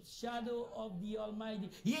under shadow of the Almighty.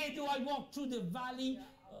 Yea, do I walk through the valley?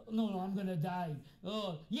 No, I'm going to die.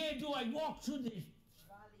 Oh, yea, do I walk through the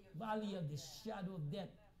valley of the shadow of death,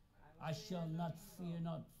 I shall not fear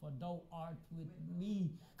not, for thou art with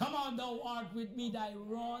me. Come on, thou art with me, thy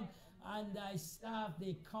rod and thy staff,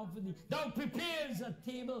 they comfort me. Thou prepares a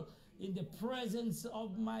table in the presence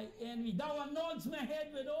of my enemy. Thou anoints my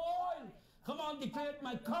head with oil. Come on, declare it,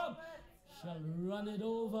 my cup shall run it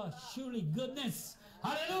over. Surely goodness,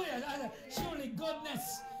 hallelujah, surely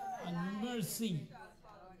goodness and mercy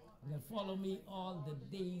will follow me all the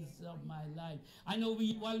days of my life. I know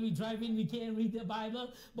while we're driving, we can't read the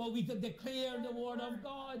Bible, but we could declare the word of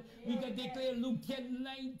God. We could declare Luke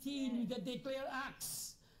 10:19. We could declare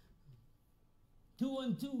Acts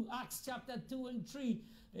 2:2, Acts chapter 2 and 3.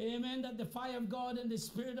 Amen. That the fire of God and the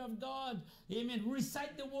Spirit of God. Amen.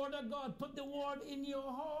 Recite the word of God. Put the word in your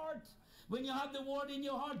heart. When you have the word in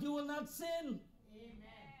your heart, you will not sin.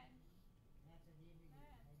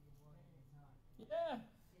 Yeah.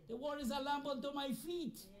 The word is a lamp unto my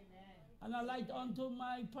feet. Amen. And a light unto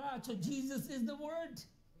my path. So Jesus is the word.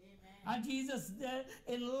 Amen. And Jesus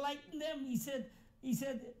enlightened them. He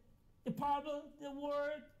said, the parable, the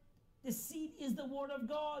word, the seed is the word of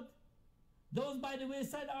God. Those by the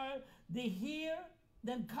wayside they hear,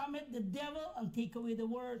 then cometh the devil and take away the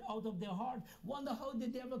word out of their heart. Wonder how the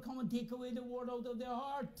devil come and take away the word out of their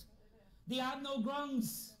heart. They have no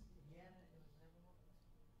grounds.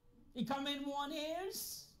 He come in one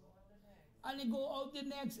ears, and he go out the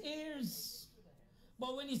next ears.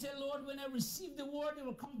 But when he said, Lord, when I receive the word, it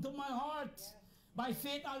will come to my heart. By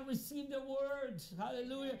faith, I'll receive the word.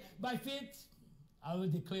 Hallelujah. By faith, I will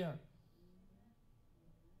declare.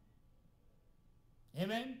 Amen?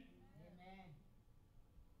 Amen.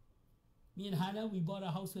 Me and Hannah, we bought a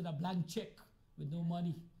house with a blank check with no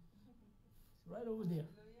money. It's right over there,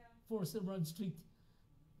 4 Silver Street.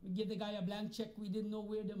 We give the guy a blank check. We didn't know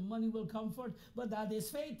where the money will come from, but that is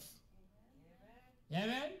faith. Amen.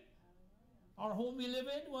 Amen. Our home we live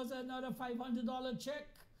in was another $500 check.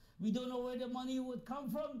 We don't know where the money would come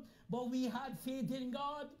from, but we had faith in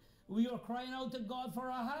God. We were crying out to God for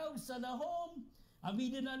a house and a home, and we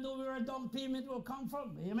did not know where a down payment will come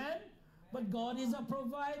from. Amen. But God is a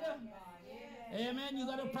provider. Amen. You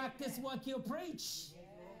got to practice what you preach.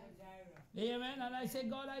 Amen. And I say,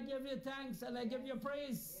 God, I give you thanks and I give you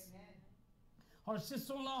praise. Our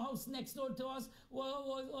sister-in-law house next door to us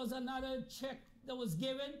was another check that was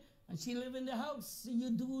given, and she lived in the house. So you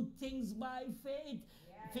do things by faith.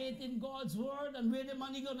 Faith in God's word, and where the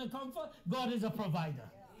money going to come from? God is a provider.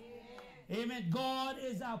 Amen. God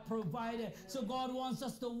is our provider. So God wants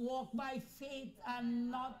us to walk by faith and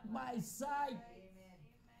not by sight.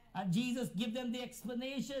 And Jesus give them the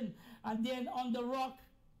explanation. And then on the rock,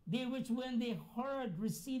 they which when they heard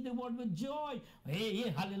received the word with joy.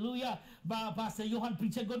 Hey, hallelujah. Pastor Johan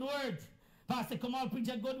preach a good word. Pastor Komal preach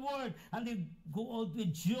a good word. And they go out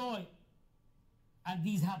with joy. And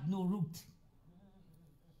these have no root.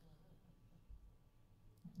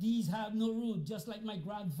 These have no root. Just like my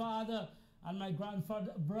grandfather and my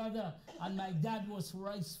grandfather brother and my dad was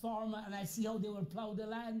rice farmer, and I see how they will plow the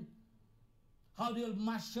land, how they will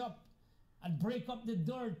mash up and break up the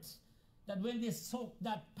dirt, that when they soak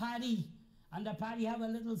that paddy, and the paddy have a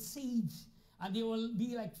little seed, and they will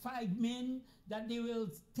be like 5 men, that they will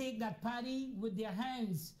take that paddy with their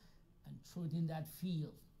hands and throw it in that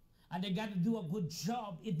field. And they got to do a good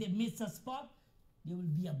job. If they miss a spot, there will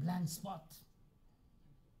be a blank spot.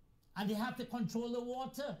 And they have to control the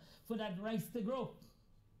water for that rice to grow.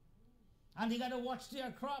 And they got to watch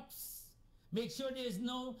their crops. Make sure there's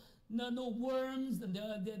no worms. And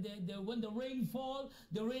when the rain falls,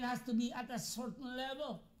 the rain has to be at a certain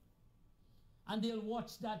level. And they'll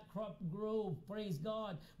watch that crop grow. Praise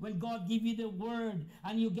God. When God gives you the word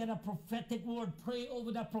and you get a prophetic word, pray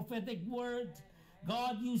over that prophetic word.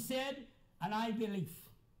 God, you said, and I believe.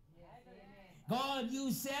 God,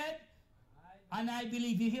 you said, and I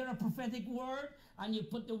believe. You hear a prophetic word and you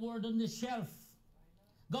put the word on the shelf.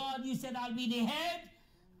 God, you said I'll be the head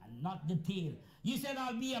and not the tail. You said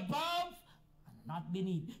I'll be above and not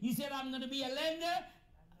beneath. You said I'm going to be a lender,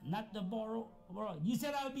 not the borrower. You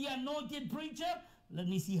said I'll be an anointed preacher. Let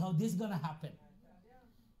me see how this is going to happen.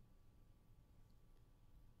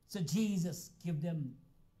 So Jesus gave them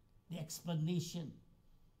the explanation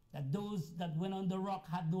that those that went on the rock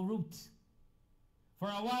had no root. For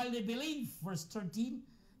a while they believe. Verse 13.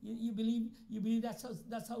 You believe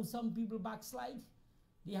that's how some people backslide?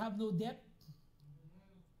 They have no debt.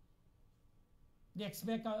 They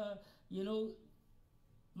expect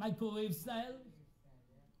microwave style.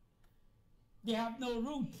 They have no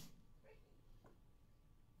root.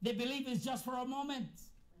 They believe it's just for a moment.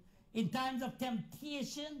 In times of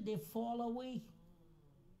temptation, they fall away.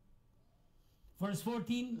 Verse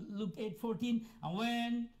 14, Luke 8:14.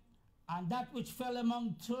 And that which fell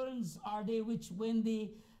among thorns are they which, when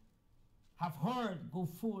they have heard, go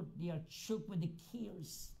forth, they are choked with the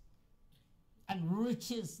cares and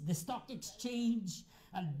riches, the stock exchange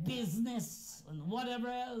and business and whatever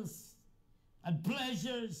else, and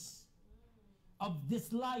pleasures of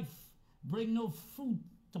this life bring no fruit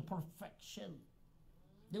to perfection.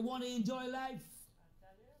 They want to enjoy life.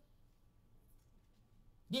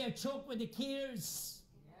 They are choked with the cares.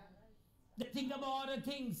 They think about other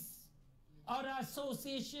things. Outer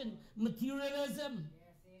association, materialism.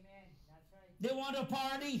 They want a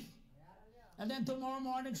party. And then tomorrow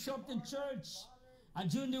morning show up to church. And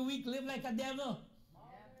during the week live like a devil.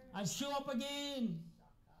 And show up again.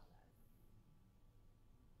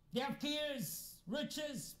 They have cares,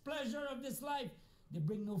 riches, pleasure of this life. They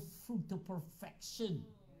bring no fruit to perfection.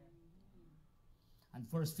 And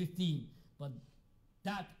verse 15. But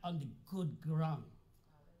that on the good ground.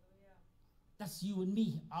 That's you and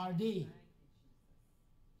me, are they?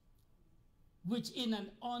 Which in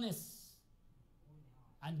an honest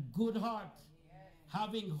and good heart,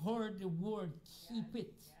 having heard the word, keep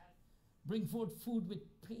it. Bring forth food with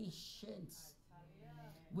patience.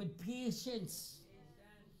 With patience.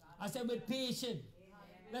 I said with patience.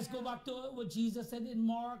 Let's go back to what Jesus said in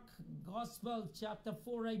Mark Gospel chapter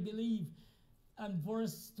 4, I believe, and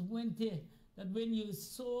verse 20, that when you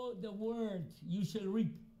sow the word, you shall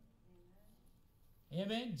reap.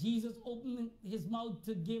 Amen. Jesus opened his mouth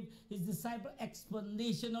to give his disciple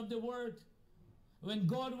explanation of the word. When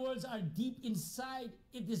God's words are deep inside,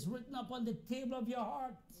 it is written up on the table of your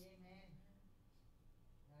heart. Amen.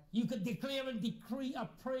 You could declare and decree a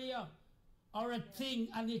prayer or a thing,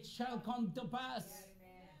 and it shall come to pass.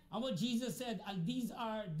 Amen. And what Jesus said, and these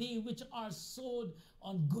are they which are sowed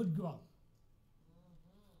on good ground.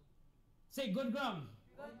 Say good ground.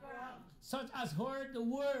 Good ground. Such as heard the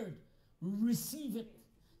word, receive it.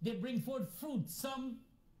 They bring forth fruit, some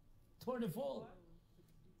 30-fold.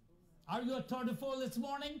 Are you a 30-fold this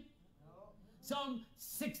morning? No. Some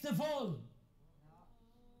 60-fold. No.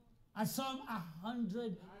 And some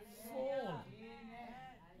 100-fold.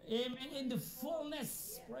 Amen. In the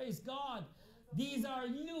fullness. Praise God. These are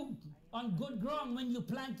you on good ground when you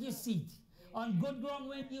plant your seed. On good ground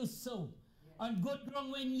when you sow. On good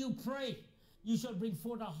ground when you pray. You shall bring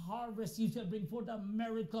forth a harvest. You shall bring forth a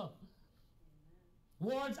miracle.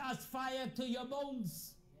 Words as fire to your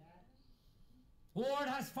bones. Word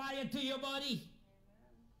has fire to your body.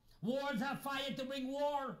 Words have fire to bring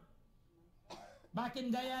war. Back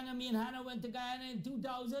in Guyana, me and Hannah went to Guyana in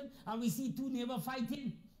 2000 and we see two neighbors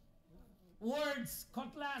fighting. Words,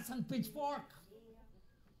 cutlass and pitchfork.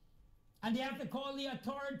 And they have to call the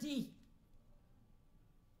authority.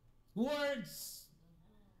 Words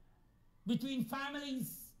between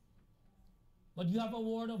families. But you have a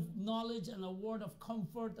word of knowledge and a word of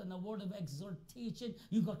comfort and a word of exhortation.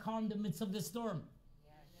 You can calm the midst of the storm.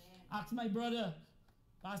 Ask my brother,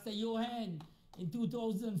 Pastor Johan, in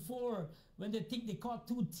 2004, when they think they caught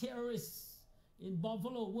 2 terrorists in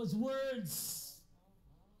Buffalo, was words.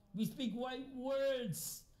 We speak white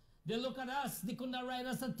words. They look at us. They could not write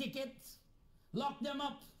us a ticket. Lock them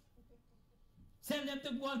up. Send them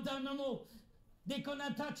to Guantanamo. They could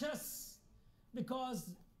not touch us because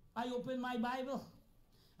I opened my Bible.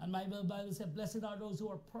 And my Bible said, blessed are those who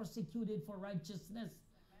are persecuted for righteousness,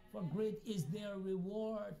 for great is their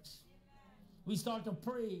reward. We start to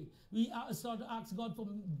pray. We start to ask God for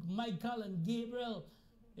Michael and Gabriel.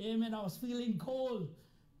 Amen. I was feeling cold.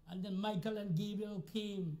 And then Michael and Gabriel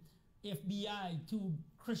came, FBI, to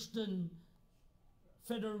Christian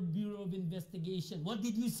Federal Bureau of Investigation. What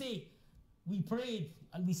did you say? We prayed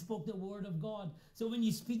and we spoke the word of God. So when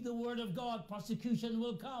you speak the word of God, persecution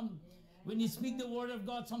will come. When you speak the word of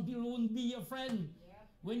God, some people won't be your friend.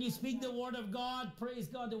 When you speak the word of God, praise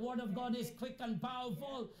God, the word of God is quick and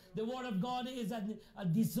powerful. The word of God is a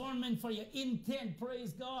discernment for your intent,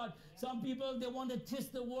 praise God. Some people, they want to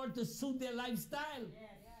twist the word to suit their lifestyle.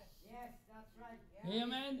 Yes, that's right.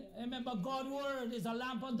 Amen. Amen. But God's word is a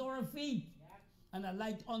lamp unto our feet and a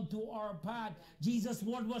light unto our path. Jesus'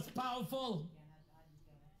 word was powerful.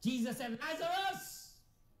 Jesus said, Lazarus,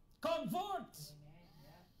 come forth.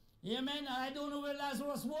 Amen. I don't know where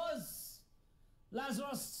Lazarus was.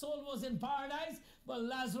 Lazarus' soul was in paradise, but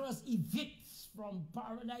Lazarus evicts from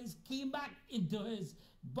paradise, came back into his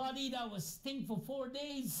body that was stink for 4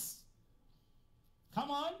 days.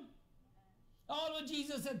 Come on. All what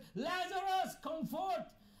Jesus said, Lazarus, come forth.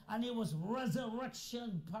 And it was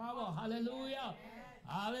resurrection power. Hallelujah.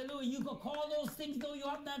 Hallelujah. You can call those things though you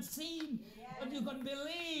have not seen, but you can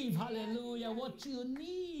believe. Hallelujah. What you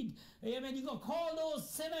need. Amen. You can call those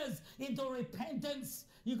sinners into repentance.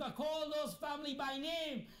 You can call those family by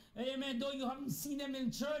name. Amen. Though you haven't seen them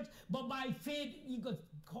in church, but by faith, you could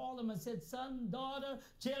call them and say, son, daughter,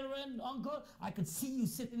 children, uncle, I could see you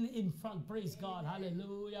sitting in front. Praise God.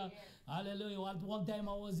 Hallelujah. Hallelujah. One time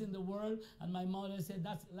I was in the world and my mother said,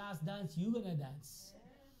 that's the last dance you're going to dance.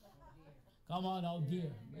 Come on out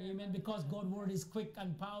dear. Amen. Because God's word is quick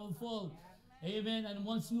and powerful. Amen. And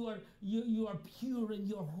once you are pure and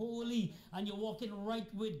you're holy and you're walking right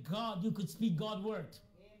with God, you could speak God's word.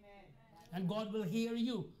 And God will hear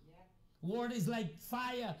you. Word is like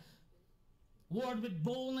fire. Word with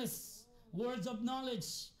boldness. Words of knowledge.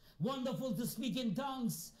 Wonderful to speak in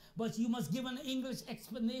tongues. But you must give an English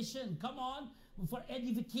explanation. Come on. For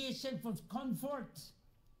edification, for comfort.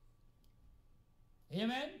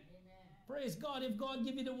 Amen. Praise God. If God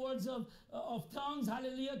give you the words of tongues,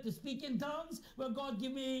 hallelujah, to speak in tongues, well, God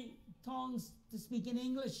give me tongues to speak in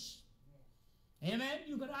English. Amen.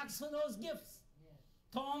 You can ask for those gifts.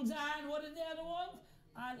 Tongues and what is the other one?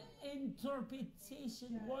 And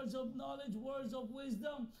interpretation, words of knowledge, words of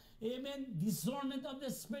wisdom. Amen. Discernment of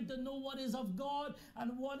the Spirit to know what is of God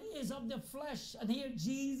and what is of the flesh. And here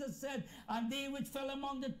Jesus said, and they which fell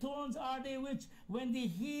among the thorns are they which, when they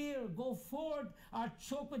hear, go forth, are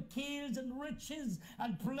choked with cares and riches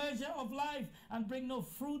and pleasure of life, and bring no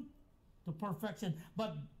fruit to perfection.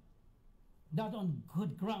 But not on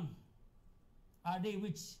good ground are they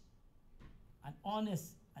which, an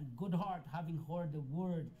honest and good heart, having heard the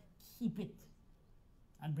word, keep it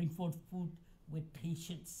and bring forth fruit with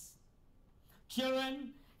patience.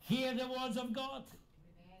 Children, hear the words of God.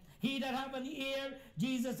 He that have an ear,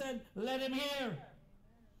 Jesus said, let him hear.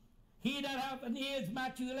 He that have an ear,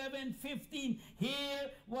 Matthew 11:15,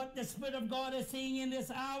 hear what the Spirit of God is saying in this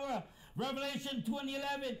hour. Revelation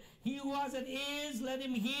 2:11, he who has an ears, let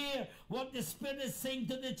him hear what the Spirit is saying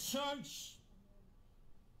to the church.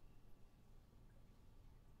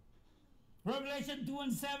 Revelation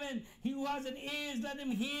 2:7, he who has an ears, let him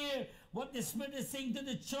hear what the Spirit is saying to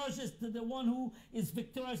the churches. To the one who is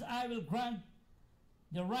victorious, I will grant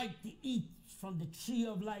the right to eat from the tree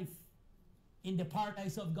of life in the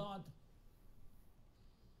paradise of God.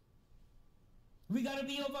 We got to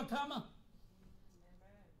be overcomer.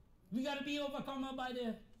 We got to be overcomer by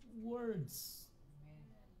the words.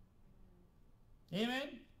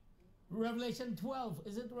 Amen. Revelation 12.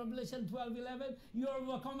 Is it Revelation 12:11? You are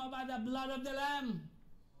overcomer by the blood of the Lamb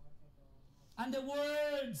and the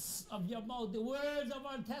words of your mouth, the words of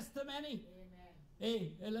our testimony.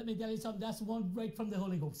 Hey, let me tell you something. That's one right from the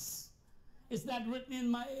Holy Ghost. It's not written in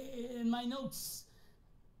my notes.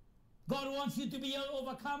 God wants you to be an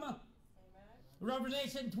overcomer.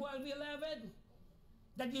 Revelation 12:11.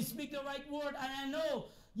 That you speak the right word, and I know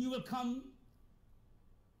you will come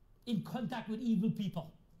in contact with evil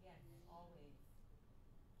people. Yes, always.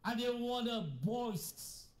 And they want to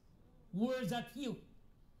voice words at you.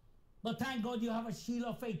 But thank God you have a shield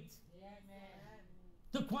of faith. Amen.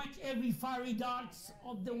 To quench every fiery darts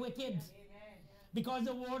of the wicked. Amen. Because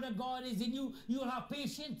the word of God is in you, you will have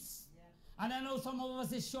patience. And I know some of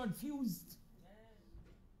us is short-fused.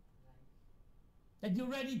 That you're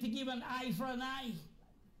ready to give an eye for an eye.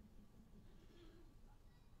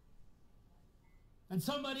 And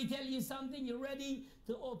somebody tell you something, you're ready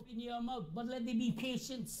to open your mouth, but let there be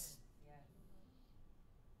patience.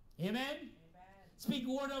 Yes. Amen? Amen. Speak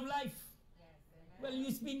word of life. Yes. Amen. Well,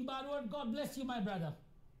 you speak bad word, God bless you, my brother.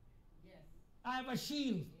 Yes. I have a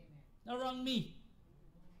shield around me.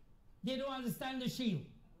 They don't understand the shield,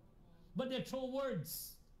 but they throw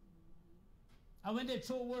words. And when they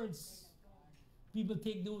throw words, people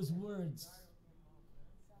take those words.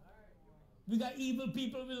 We got evil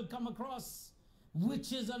people will come across.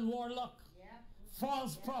 Witches and warlock,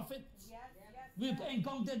 false prophet. Yes. We'll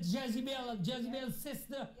encounter Jezebel, Jezebel's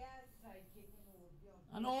sister,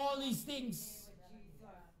 and all these things.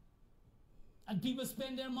 And people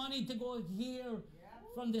spend their money to go hear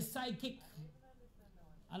from the psychic.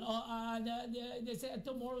 And they say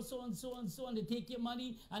tomorrow so and so and so, and they take your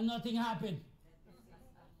money and nothing happened.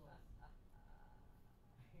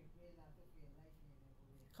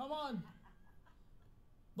 Come on.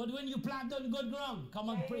 But when you plant on good ground, come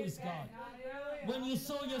on, praise God. When you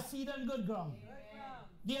sow your seed on good ground,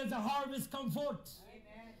 there's a harvest come forth.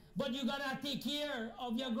 But you got to take care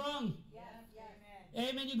of your ground.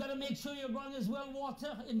 Amen. You got to make sure your ground is well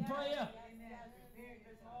watered in prayer.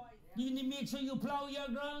 You need to make sure you plow your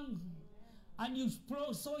ground and you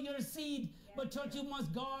sow your seed. But church, you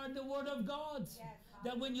must guard the word of God.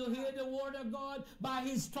 That when you hear the word of God, by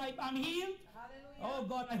his stripe I'm healed. Oh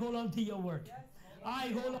God, I hold on to your word. I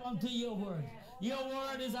hold on to your word. Your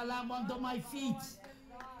word is a lamp unto my feet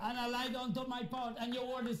and a light unto my path. And your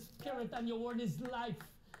word is spirit and your word is life.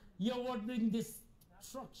 Your word brings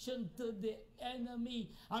destruction to the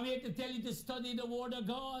enemy. I'm here to tell you to study the word of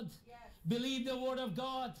God. Believe the word of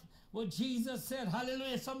God. What Jesus said.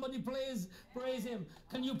 Hallelujah. Somebody praise him.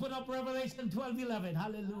 Can you put up Revelation 12:11?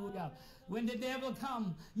 Hallelujah. When the devil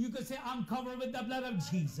come, you can say, I'm covered with the blood of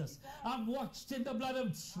Jesus. I'm washed in the blood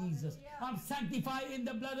of Jesus. I'm sanctified in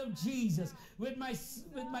the blood of Jesus. With my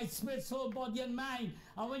spirit, soul, body, and mind.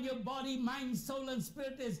 And when your body, mind, soul, and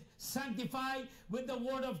spirit is sanctified with the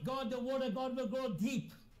word of God, the word of God will grow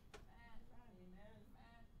deep.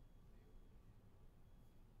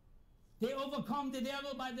 They overcome the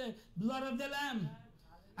devil by the blood of the Lamb.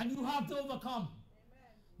 And you have to overcome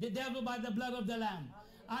the devil by the blood of the Lamb.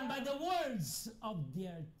 And by the words of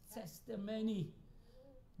their testimony.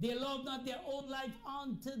 They love not their own life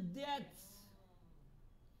unto death.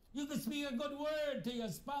 You can speak a good word to your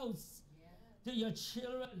spouse, to your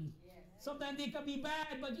children. Sometimes they can be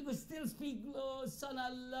bad, but you can still speak, oh, son, I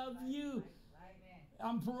love you.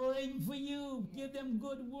 I'm praying for you. Give them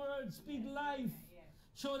good words. Speak life.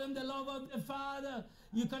 Show them the love of the Father.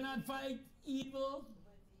 You cannot fight evil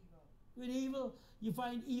with evil. You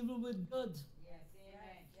fight evil with good.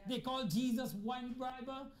 They call Jesus wine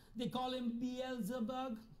briber. They call him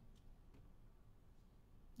Beelzebub.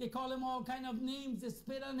 They call him all kind of names. They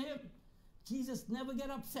spit on him. Jesus never get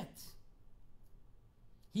upset.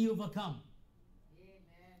 He overcome.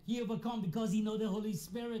 He overcome because he know the Holy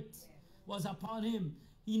Spirit was upon him.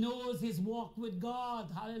 He knows his walk with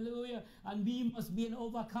God. Hallelujah. And we must be an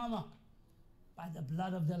overcomer by the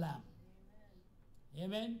blood of the Lamb.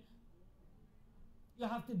 Amen. You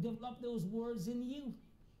have to develop those words in you.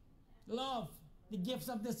 Love, the gifts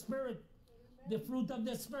of the Spirit, the fruit of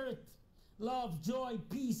the Spirit. Love, joy,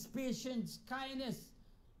 peace, patience, kindness.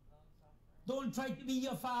 Don't try to be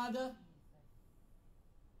your father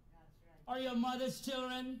or your mother's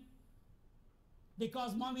children.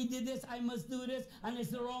 Because mommy did this, I must do this, and it's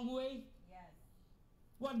the wrong way.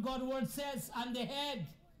 What God's word says, I'm the head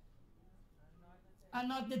and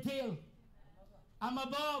not the tail. I'm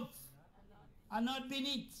above and not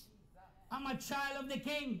beneath. I'm a child of the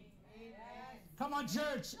King. Come on,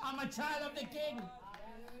 church. I'm a child of the King.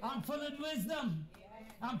 I'm full with wisdom.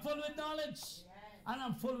 I'm full with knowledge. And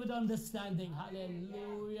I'm full with understanding.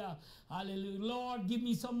 Hallelujah. Hallelujah. Lord, give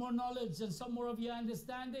me some more knowledge and some more of your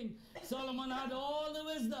understanding. Solomon had all the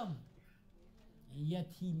wisdom. And yet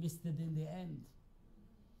he missed it in the end.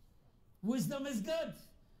 Wisdom is good.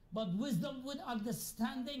 But wisdom with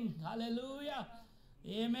understanding. Hallelujah.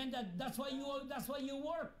 Amen. That's why you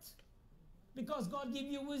worked. Because God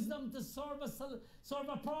gave you wisdom to solve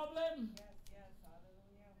a problem.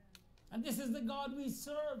 And this is the God we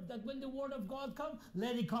serve, that when the word of God comes,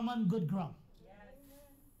 let it come on good ground. Yes.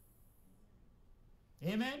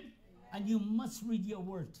 Amen? Amen? And you must read your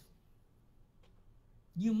word.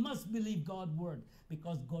 You must believe God's word,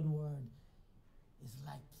 because God's word is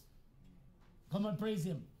light. Come on, praise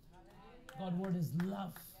him. God's word is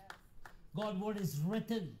love. God's word is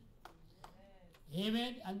written.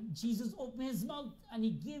 Amen? And Jesus opened his mouth and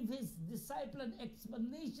he gave his disciple an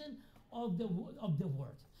explanation of the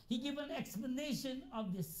word. He gave an explanation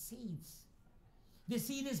of the seeds. The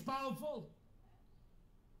seed is powerful.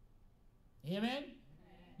 Amen? Amen.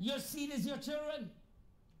 Your seed is your children.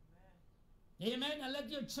 Amen. Amen. And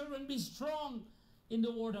let your children be strong in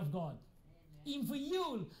the word of God. Amen. Even for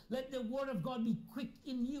you, let the word of God be quick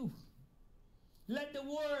in you. Let the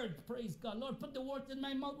word, praise God. Lord, put the word in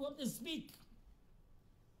my mouth, what to speak.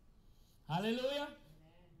 Hallelujah. Amen.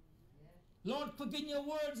 Lord, quicken your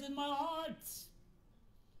words in my heart.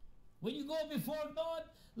 When you go before God,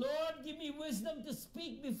 Lord, give me wisdom to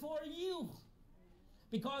speak before you.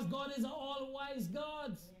 Because God is an all-wise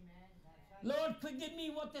God. Amen. Lord, quicken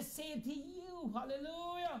me what to say to you.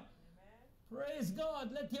 Hallelujah. Amen. Praise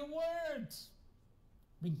God. Let your word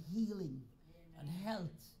bring healing and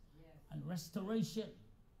health and restoration.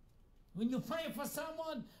 When you pray for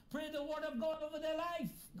someone, pray the word of God over their life.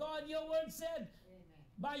 God, your word said,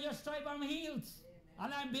 by your stripe I'm healed.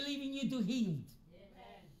 And I'm believing you to heal.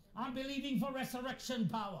 I'm believing for resurrection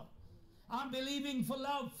power. I'm believing for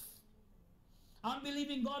love. I'm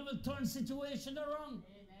believing God will turn situation around.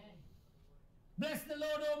 Amen. Bless the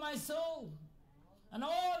Lord, O my soul, and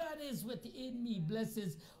all that is within me. Bless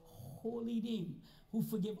his holy name, who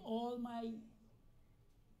forgive all my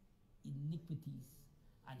iniquities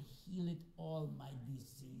and healeth all my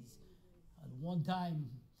disease. At one time,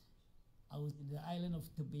 I was in the island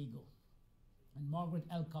of Tobago, and Margaret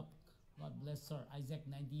Elcock, God bless her, Isaac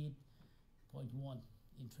 98.1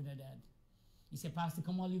 in Trinidad. He said, Pastor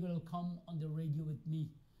Komal, you're going to come on the radio with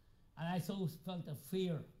me. And I so felt a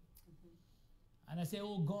fear. And I said,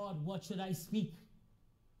 oh God, what should I speak?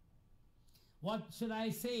 What should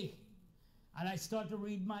I say? And I start to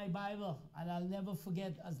read my Bible, and I'll never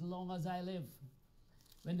forget as long as I live,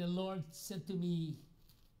 when the Lord said to me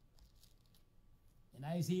in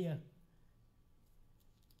Isaiah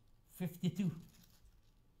 52,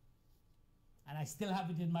 and I still have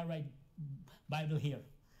it in my right Bible here.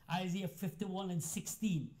 Isaiah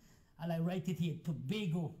 51:16. And I write it here.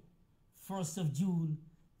 Tobago, 1st of June,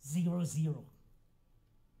 00.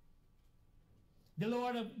 The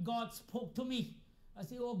Lord of God spoke to me. I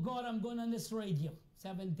said, oh God, I'm going on this radio,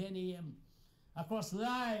 7:10 a.m. across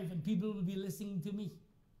live, and people will be listening to me.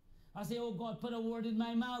 I say, oh God, put a word in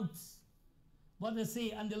my mouth. What to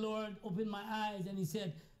say? And the Lord opened my eyes, and he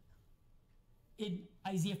said, in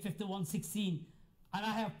Isaiah 51:16, and I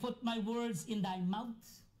have put my words in thy mouth.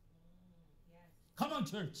 Yes. Come on,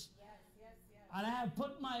 church. Yes, yes, yes. And I have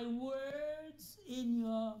put my words in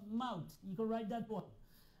your mouth. You can write that one.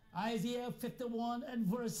 Isaiah 51 and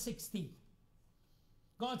verse 60.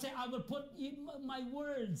 God said, I will put my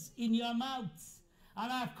words in your mouth,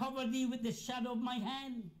 and I have covered thee with the shadow of my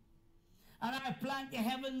hand. And I have planted the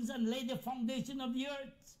heavens and laid the foundation of the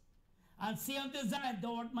earth. And say unto Zion,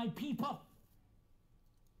 thou art my people.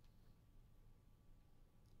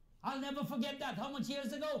 I'll never forget that. How much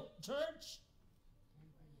years ago, church?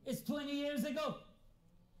 It's 20 years ago.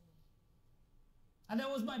 And that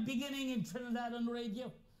was my beginning in Trinidad on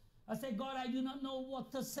radio. I said, God, I do not know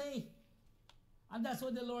what to say. And that's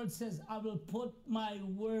what the Lord says. I will put my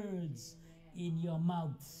words in your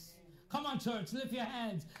mouth. Come on, church, lift your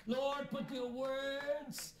hands. Lord, put your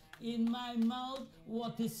words in my mouth,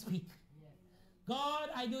 what to speak. God,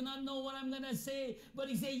 I do not know what I'm going to say, but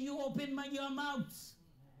he said, you open your mouth.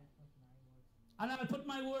 And I'll put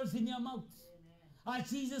my words in your mouth. As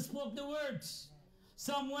Jesus spoke the words,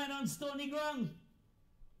 some went on stony ground.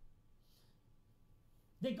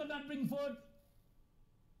 They could not bring forth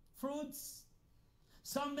fruits.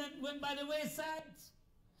 Some went by the wayside.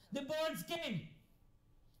 The birds came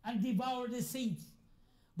and devoured the seed.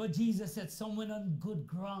 But Jesus said, some went on good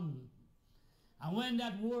ground. And when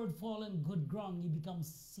that word fall on good ground, it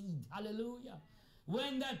becomes seed. Hallelujah.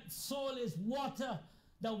 When that soul is water,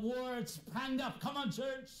 the word sprang up. Come on,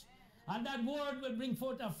 church. And that word will bring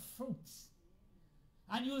forth a fruit.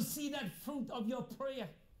 And you'll see that fruit of your prayer.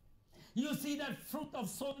 You'll see that fruit of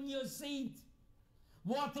sowing your seed,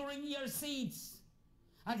 watering your seeds,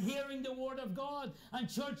 and hearing the word of God. And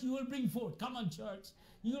church, you will bring forth. Come on, church.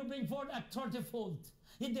 You will bring forth a 30-fold.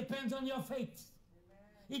 It depends on your faith.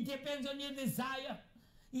 It depends on your desire.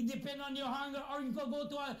 It depends on your hunger. Or you can go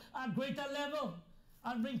to a greater level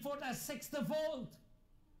and bring forth a 60-fold.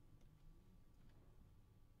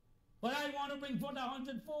 But I want to bring forth a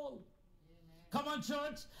 100-fold. Come on,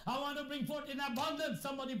 church. I want to bring forth in abundance.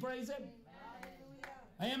 Somebody praise him.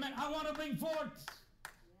 Amen. I want to bring forth.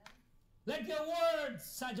 Let your words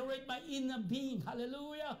saturate my inner being.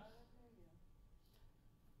 Hallelujah.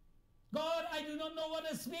 God, I do not know what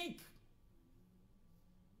to speak.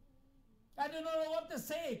 I do not know what to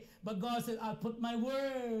say. But God said, I'll put my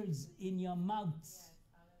words in your mouth.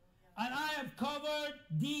 And I have covered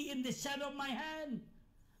thee in the shadow of my hand.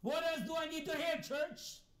 What else do I need to hear,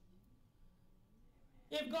 church?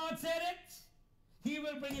 If God said it, he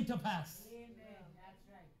will bring it to pass. Amen. That's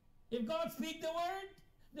right. If God speak the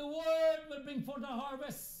word will bring forth a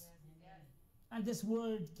harvest. Yes. And this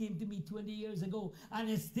word came to me 20 years ago, and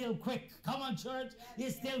it's still quick. Come on, church.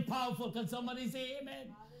 It's still powerful. Can somebody say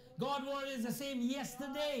amen? God's word is the same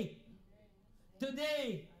yesterday,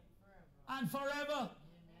 today, and forever.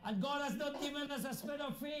 And God has not given us a spirit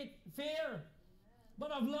of fear,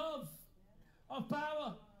 but of love, of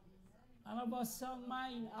power, and of a sound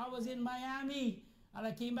mind. I was in Miami, and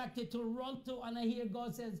I came back to Toronto, and I hear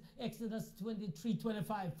God says, Exodus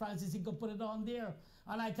 23:25. Francis, you can put it on there.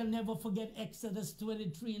 And I can never forget Exodus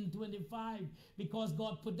 23 and 25, because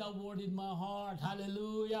God put that word in my heart.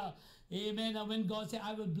 Hallelujah. Amen. And when God said,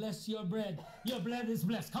 I will bless your bread is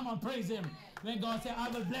blessed. Come on, praise him. When God said, I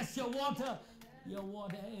will bless your water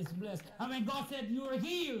is blessed. And when God said, you are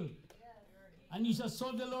healed, and you shall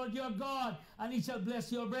serve the Lord your God, and he shall bless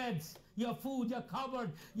your breads, your food, your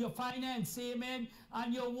cupboard, your finance, amen,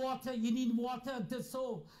 and your water. You need water to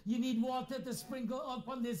sow. You need water to sprinkle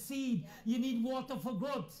upon the seed. You need water for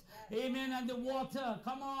growth, amen. And the water,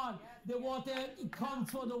 come on, the water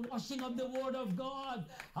comes for the washing of the word of God.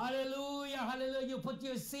 Hallelujah, hallelujah. You put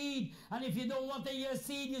your seed, and if you don't water your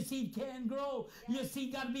seed can't grow. Your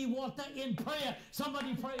seed got to be watered in prayer.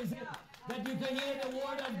 Somebody praise him. That you can hear the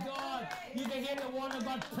word of God. You can hear the word of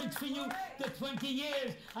God preach for you to 20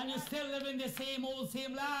 years, and you're still living the same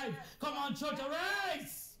life. Come on, church,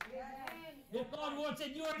 arise. If God's word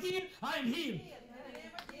said you are healed, I'm healed.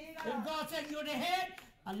 If God said you're the head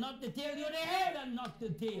and not the tail, you're the head and not the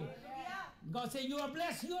tail. God said you are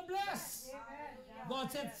blessed, you are blessed.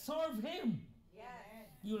 God said serve him.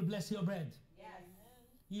 You will bless your bread.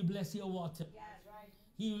 You bless your water.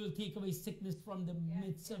 He will take away sickness from the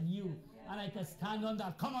midst of you. And I can stand on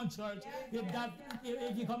that. Come on, church.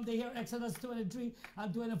 If you come to hear Exodus 23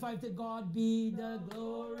 and 25, to God be the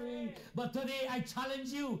glory. But today I challenge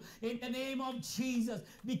you in the name of Jesus,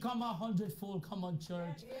 become 100-fold. Come on,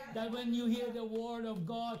 church. That when you hear the word of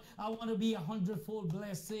God, I want to be 100-fold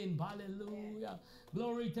blessing. Hallelujah.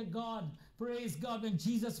 Glory to God. Praise God. When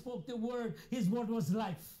Jesus spoke the word, his word was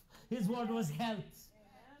life. His word was health.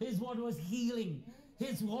 His word was healing.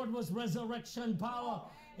 His word was resurrection power.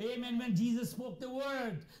 Amen. When Jesus spoke the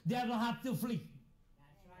word, they don't have to flee.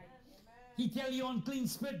 He tell you unclean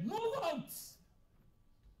spirit, move out.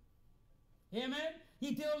 Amen.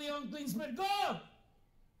 He tell you unclean spirit, go.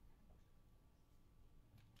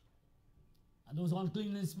 And those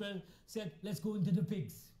unclean spirits said, let's go into the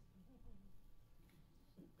pigs.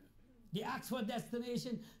 They asked for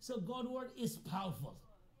destination. So God's word is powerful.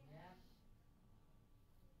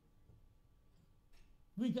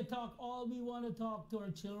 We can talk all we want to talk to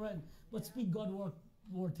our children, but speak God's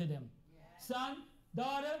word to them. Son,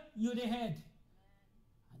 daughter, you're the head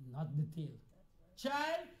and not the tail.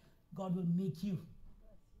 Child, God will make you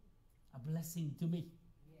a blessing to me.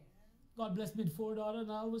 God blessed me with 4 daughters,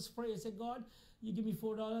 and I always pray. I say, God, you give me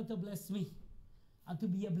 4 daughters to bless me and to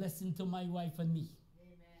be a blessing to my wife and me.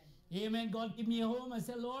 Amen. Amen. God, give me a home. I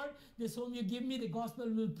say, Lord, this home you give me, the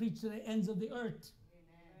gospel will preach to the ends of the earth.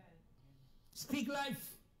 Speak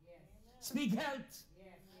life. Yes. Speak health.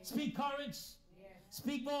 Yes. Speak courage. Yes.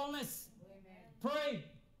 Speak boldness. Amen. Pray.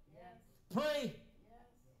 Yes. Pray. Yes.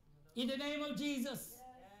 In the name of Jesus. Yes.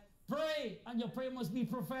 Pray. And your prayer must be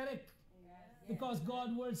prophetic. Yes. Because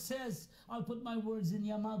God's word says, I'll put my words in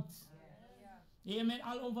your mouth. Yes. Amen.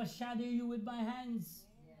 I'll overshadow you with my hands.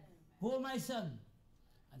 Yes. Go, my son,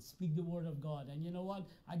 and speak the word of God. And you know what?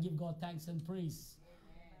 I give God thanks and praise.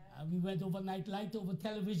 We went over night light, over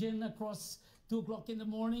television across 2 o'clock in the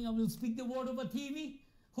morning and we'll speak the word over TV.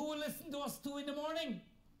 Who will listen to us 2 in the morning?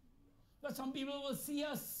 But some people will see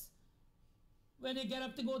us when they get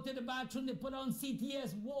up to go to the bathroom, they put on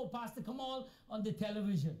CTS. Whoa, Pastor Komal on the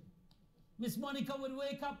television. Miss Monica would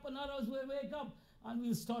wake up and others will wake up and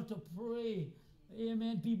we'll start to pray.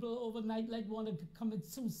 Amen. People overnight like want to commit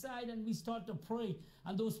suicide and we start to pray.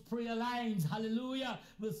 And those prayer lines, hallelujah,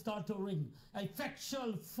 will start to ring.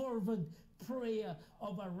 Effectual, fervent prayer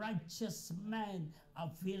of a righteous man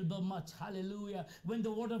available much. Hallelujah. When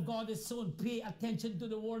the word of God is sown, pay attention to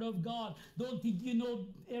the word of God. Don't think you know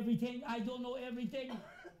everything. I don't know everything.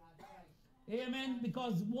 Amen.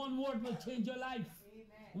 Because one word will change your life.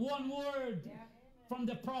 One word from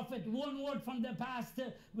the prophet, one word from the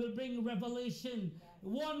pastor will bring revelation.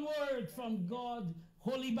 One word from God,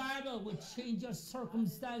 Holy Bible, will change your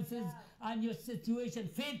circumstances and your situation.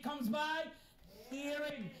 Faith comes by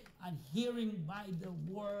hearing, and hearing by the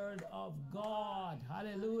word of God.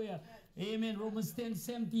 Hallelujah. Amen. Romans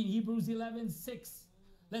 10:17, Hebrews 11:6.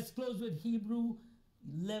 Let's close with Hebrew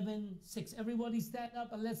 11:6. Everybody stand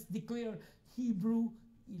up and let's declare Hebrew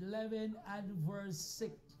 11 and verse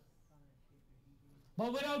 6.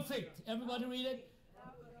 But without faith, everybody read it.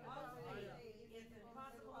 It's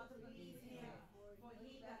impossible to please him, for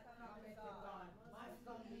he that cometh to God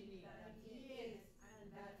must believe that he is,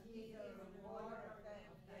 and that he is a rewarder of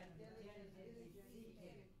them that diligently seek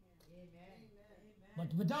him. Amen.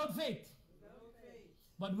 But without faith,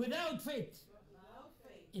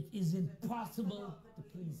 it is impossible to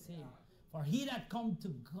please him. For he that come to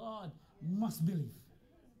God must believe.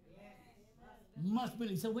 Must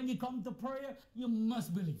believe. So when you come to prayer, you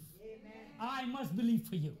must believe. Amen. I must believe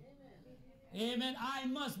for you. Amen. I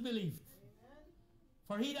must believe.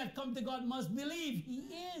 For he that come to God must believe he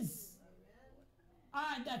is.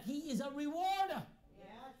 And that he is a rewarder.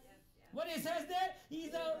 What it says there,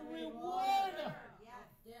 he's a rewarder.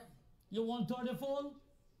 You want 30-fold?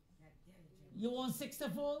 You want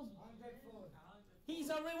 60-fold? He's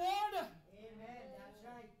a rewarder. Amen. That's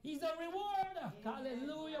right. He's a rewarder.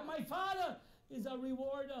 Hallelujah. My Father is a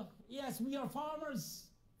rewarder. Yes, we are farmers.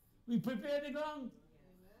 We prepare the ground.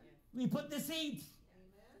 We put the seed.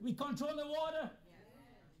 We control the water.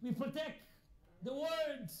 We protect the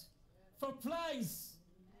words from flies,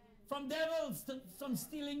 from devils, from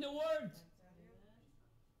stealing the word.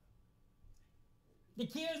 The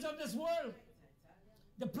cares of this world,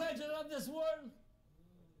 the pleasure of this world.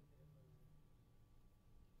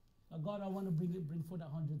 Oh God, I want to bring forth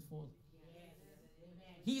 100-fold.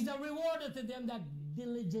 He's a rewarder to them that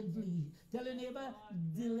diligently, tell your neighbor,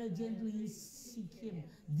 diligently seek him.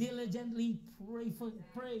 Diligently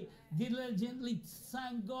pray. Diligently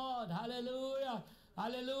thank God. Hallelujah.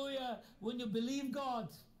 Hallelujah. When you believe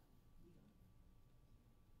God,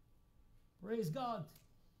 praise God.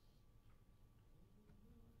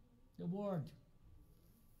 The word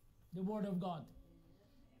of God.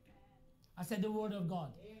 I said the word of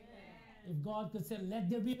God. If God could say, let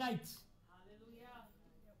there be light.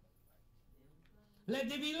 Let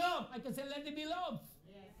there be love. I can say, let there be love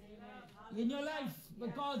in your life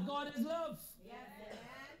because God is love.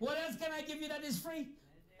 What else can I give you that is free?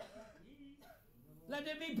 Let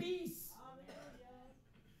there be peace.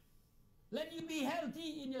 Let you be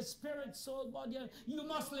healthy in your spirit, soul, body. You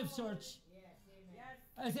must live, church.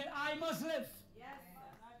 I said, I must live.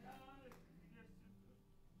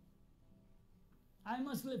 I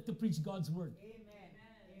must live to preach God's word.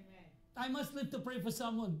 I must live to pray for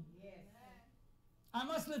someone. I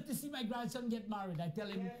must live to see my grandson get married. I tell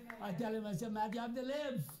him, I say, Matt, you have to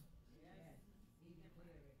live.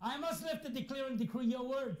 I must live to declare and decree your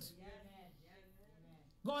word.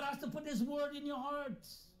 God has to put his word in your heart,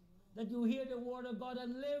 that you hear the word of God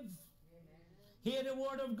and live. Hear the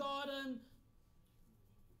word of God and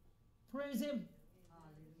praise him.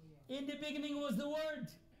 In the beginning was the word.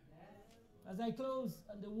 As I close,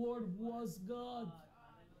 and the word was God.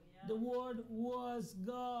 The word was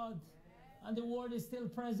God. And the word is still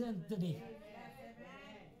present today.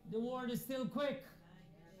 The word is still quick.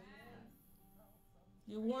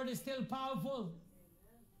 The word is still powerful.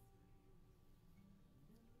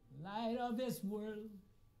 Light of this world,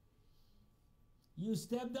 you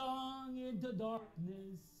step down into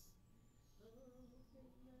darkness.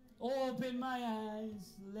 Open my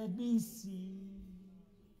eyes, let me see.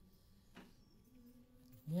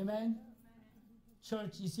 Amen.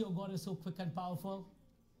 Church, you see how God is so quick and powerful?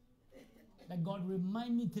 That God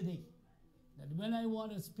remind me today that when I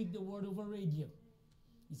want to speak the word over radio,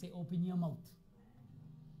 he say, open your mouth.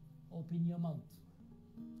 Open your mouth.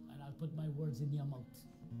 And I'll put my words in your mouth.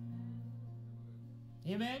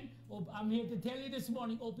 Amen. I'm here to tell you this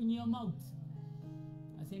morning, open your mouth.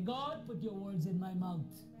 I Say, God, put your words in my mouth.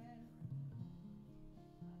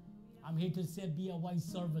 I'm here to say, be a wise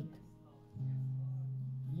servant.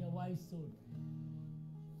 Be a wise servant.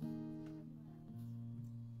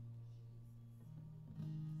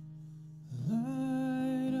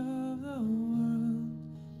 Light of the world,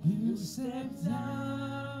 you stepped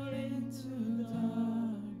down into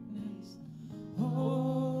darkness.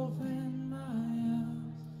 Open my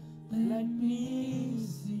eyes, let me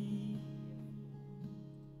see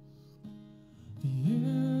the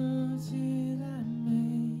beauty that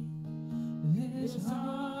made this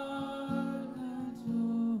heart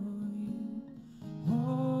adore you.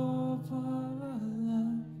 Hope of a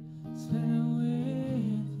life spent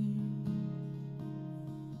with you.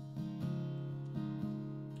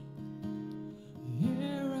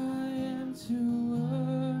 Here I am to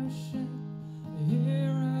worship.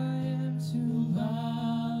 Here I am to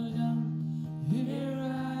bow down. Here I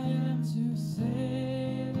am to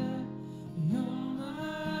say that you're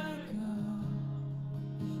my God.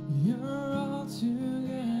 You're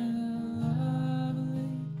altogether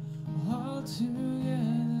lovely,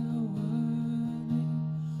 altogether worthy,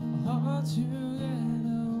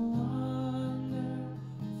 altogether wonderful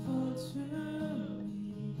to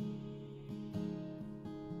me.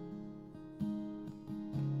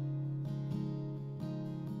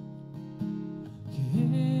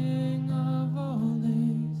 King of all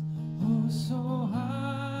days, oh so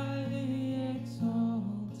highly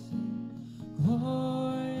exalted,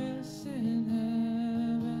 glorious in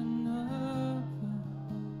heaven above.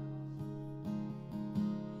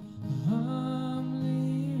 Humbly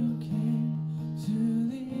you came to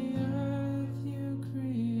the earth you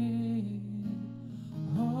created,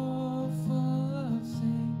 all full of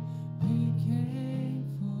sin became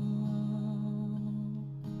full.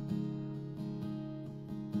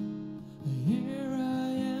 Here I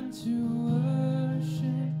am to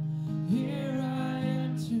worship. Here I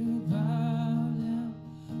am to bow down.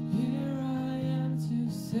 Here I am to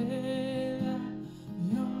say that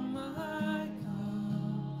you're my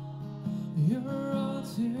God. You're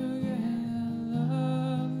altogether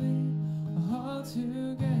lovely,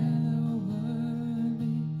 altogether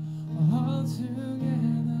worthy,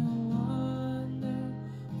 altogether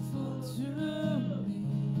wonderful to me.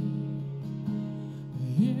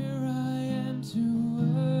 Here I am to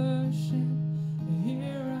worship.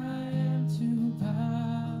 Here I am to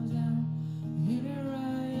bow down. Here I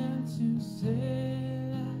am to say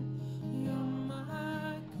that you're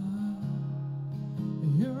my God.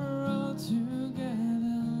 You're altogether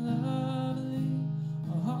lovely,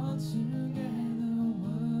 altogether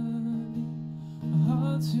worthy,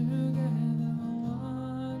 altogether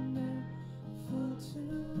wonderful to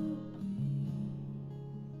me.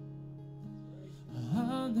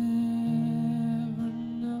 I'll never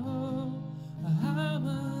know how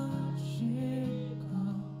much it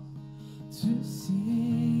costs to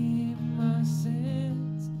see my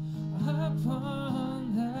sins upon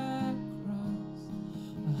that cross.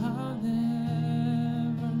 I'll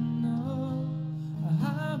never know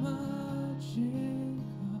how much it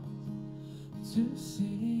costs to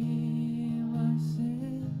see my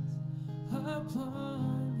sins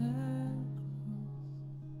upon that cross.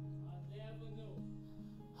 I'll never know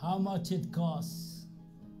how much it costs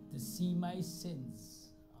to see my sins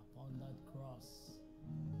upon that cross.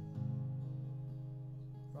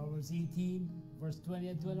 Proverbs 18, verse 20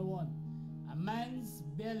 and 21. A man's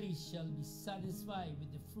belly shall be satisfied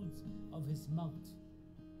with the fruits of his mouth,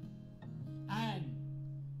 and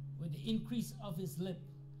with the increase of his lip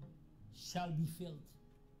shall be filled.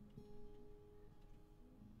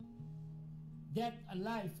 Death and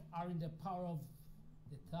life are in the power of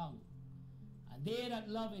the tongue, and they that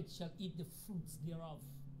love it shall eat the fruits thereof.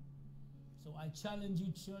 So I challenge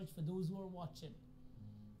you, church, for those who are watching,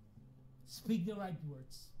 speak the right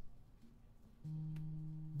words.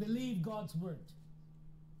 Believe God's word.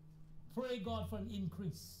 Pray God for an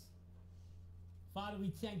increase. Father, we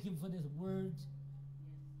thank you for this word.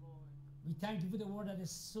 We thank you for the word that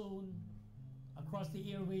is sown across the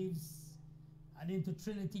airwaves and into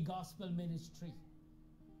Trinity Gospel Ministry.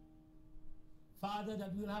 Father,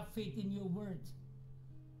 that we'll have faith in your word,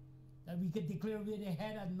 that we can declare we are the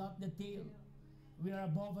head and not the tail. We are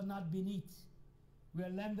above and not beneath. We are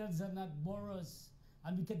lenders and not borrowers.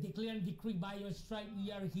 And we can declare and decree by your stripe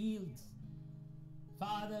we are healed.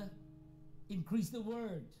 Father, increase the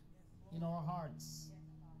word in our hearts.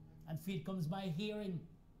 And faith comes by hearing,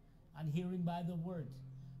 and hearing by the word.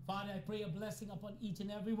 Father, I pray a blessing upon each and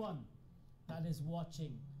every one that is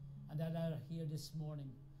watching and that are here this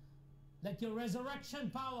morning. Let your resurrection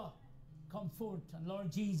power come forth. And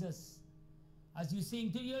Lord Jesus, as you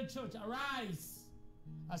sing to your church, arise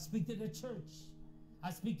I speak to the church.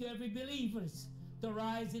 I speak to every believer to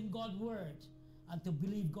rise in God's word and to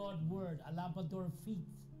believe God's word, a lamp unto our feet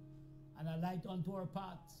and a light unto our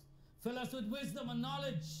path. Fill us with wisdom and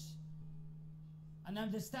knowledge and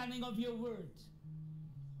understanding of your word.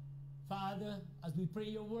 Father, as we pray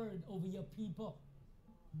your word over your people,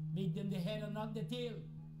 make them the head and not the tail.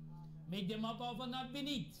 Make them above and not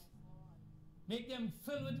beneath. Make them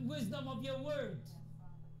filled with wisdom of your word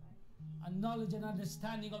and knowledge and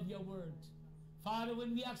understanding of your word. Father,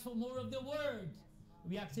 when we ask for more of the word,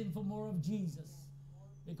 we ask for more of Jesus.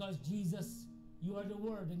 Because Jesus, you are the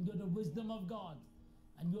word and you're the wisdom of God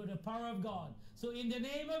and you're the power of God. So in the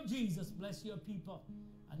name of Jesus, bless your people,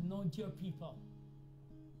 anoint your people.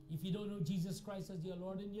 If you don't know Jesus Christ as your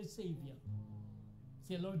Lord and your Savior,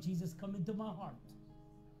 say, Lord Jesus, come into my heart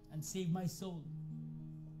and save my soul.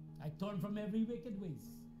 I turn from every wicked ways.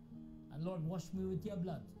 And Lord, wash me with your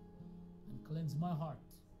blood and cleanse my heart.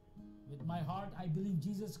 With my heart, I believe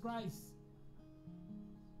Jesus Christ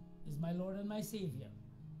is my Lord and my Savior.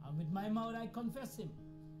 And with my mouth, I confess him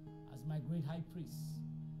as my great high priest.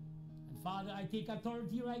 And Father, I take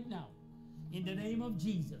authority right now in the name of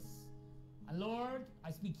Jesus. And Lord,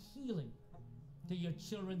 I speak healing to your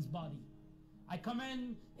children's body. I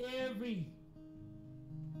command every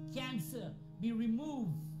cancer be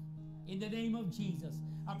removed in the name of Jesus.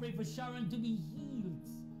 I pray for Sharon to be healed.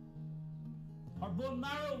 Her bone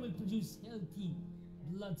marrow will produce healthy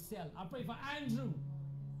blood cell. I pray for Andrew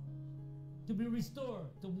to be restored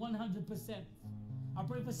to 100%. I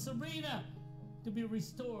pray for Sabrina to be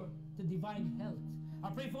restored to divine health. I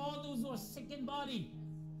pray for all those who are sick in body.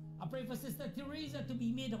 I pray for Sister Teresa to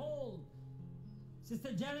be made whole.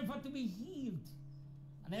 Sister Jennifer to be healed.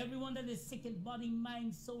 And everyone that is sick in body,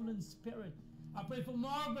 mind, soul, and spirit. I pray for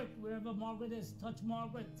Margaret, wherever Margaret is. Touch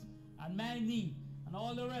Margaret and Mandy and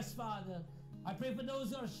all the rest, Father. I pray for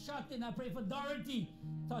those who are shut in. I pray for Dorothy.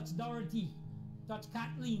 Touch Dorothy. Touch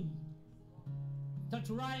Kathleen. Touch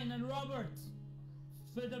Ryan and Robert.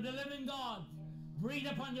 Spirit of the living God, breathe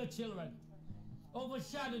upon your children.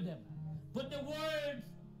 Overshadow them. Put the word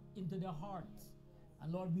into their hearts.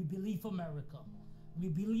 And Lord, we believe for miracle. We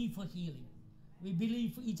believe for healing. We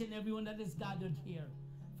believe for each and every one that is gathered here.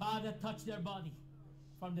 Father, touch their body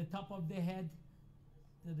from the top of their head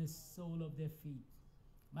to the sole of their feet.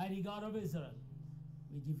 Mighty God of Israel,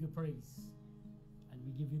 we give you praise and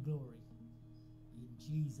we give you glory. In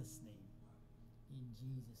Jesus' name. In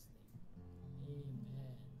Jesus' name.